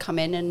lads who have come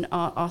in and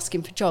are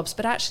asking for jobs,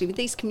 but actually with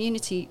these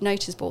community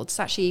notice boards, it's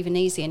actually even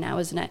easier now,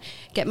 isn't it?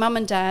 Get mum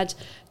and dad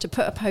to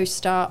put a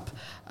post up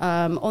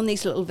on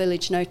these little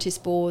village notice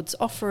boards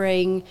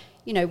offering,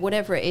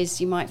 whatever it is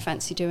you might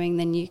fancy doing,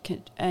 then you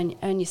can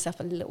earn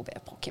yourself a little bit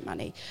of pocket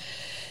money.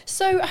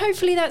 So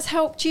hopefully that's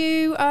helped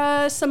you.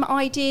 Some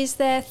ideas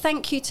there.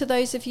 Thank you to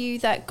those of you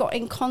that got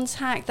in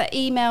contact, that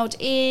emailed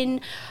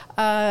in.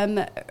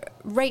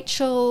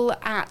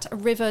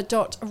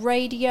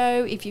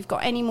 Rachel@river.radio. If you've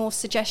got any more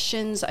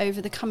suggestions over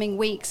the coming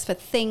weeks for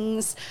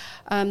things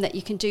that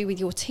you can do with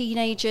your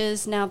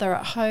teenagers now they're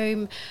at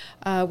home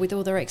with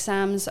all their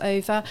exams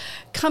over.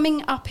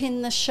 Coming up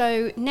in the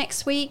show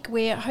next week,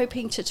 we're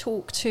hoping to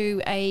talk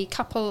to a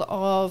couple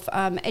of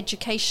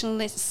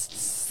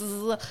educationalists,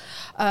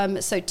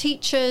 so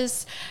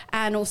teachers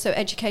and also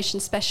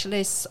education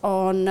specialists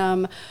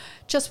on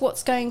just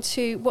what's going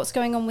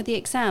on with the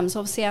exams.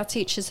 Obviously, our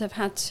teachers have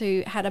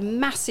had a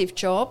massive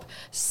job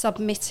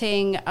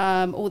submitting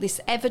all this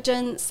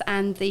evidence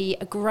and the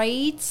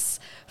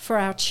grades for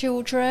our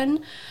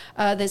children.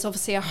 There's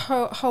obviously a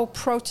whole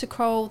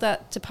protocol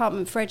that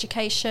Department for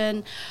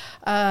Education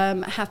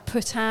have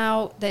put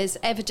out. There's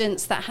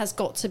evidence that has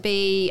got to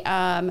be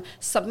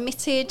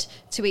submitted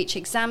to each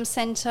exam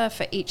centre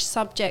for each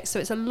subject. So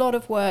it's a lot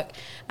of work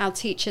our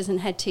teachers and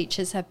head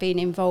teachers have been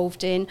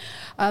involved in.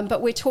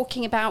 But we're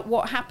talking about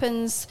what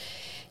happens,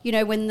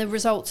 when the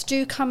results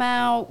do come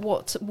out,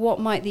 what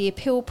might the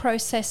appeal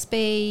process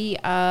be?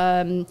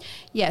 So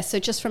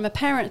just from a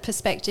parent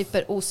perspective,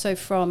 but also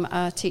from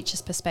a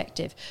teacher's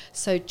perspective.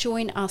 So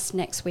join us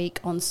next week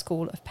on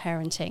School of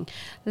Parenting.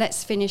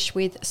 Let's finish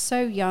with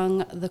So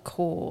Young, The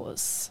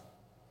Cause.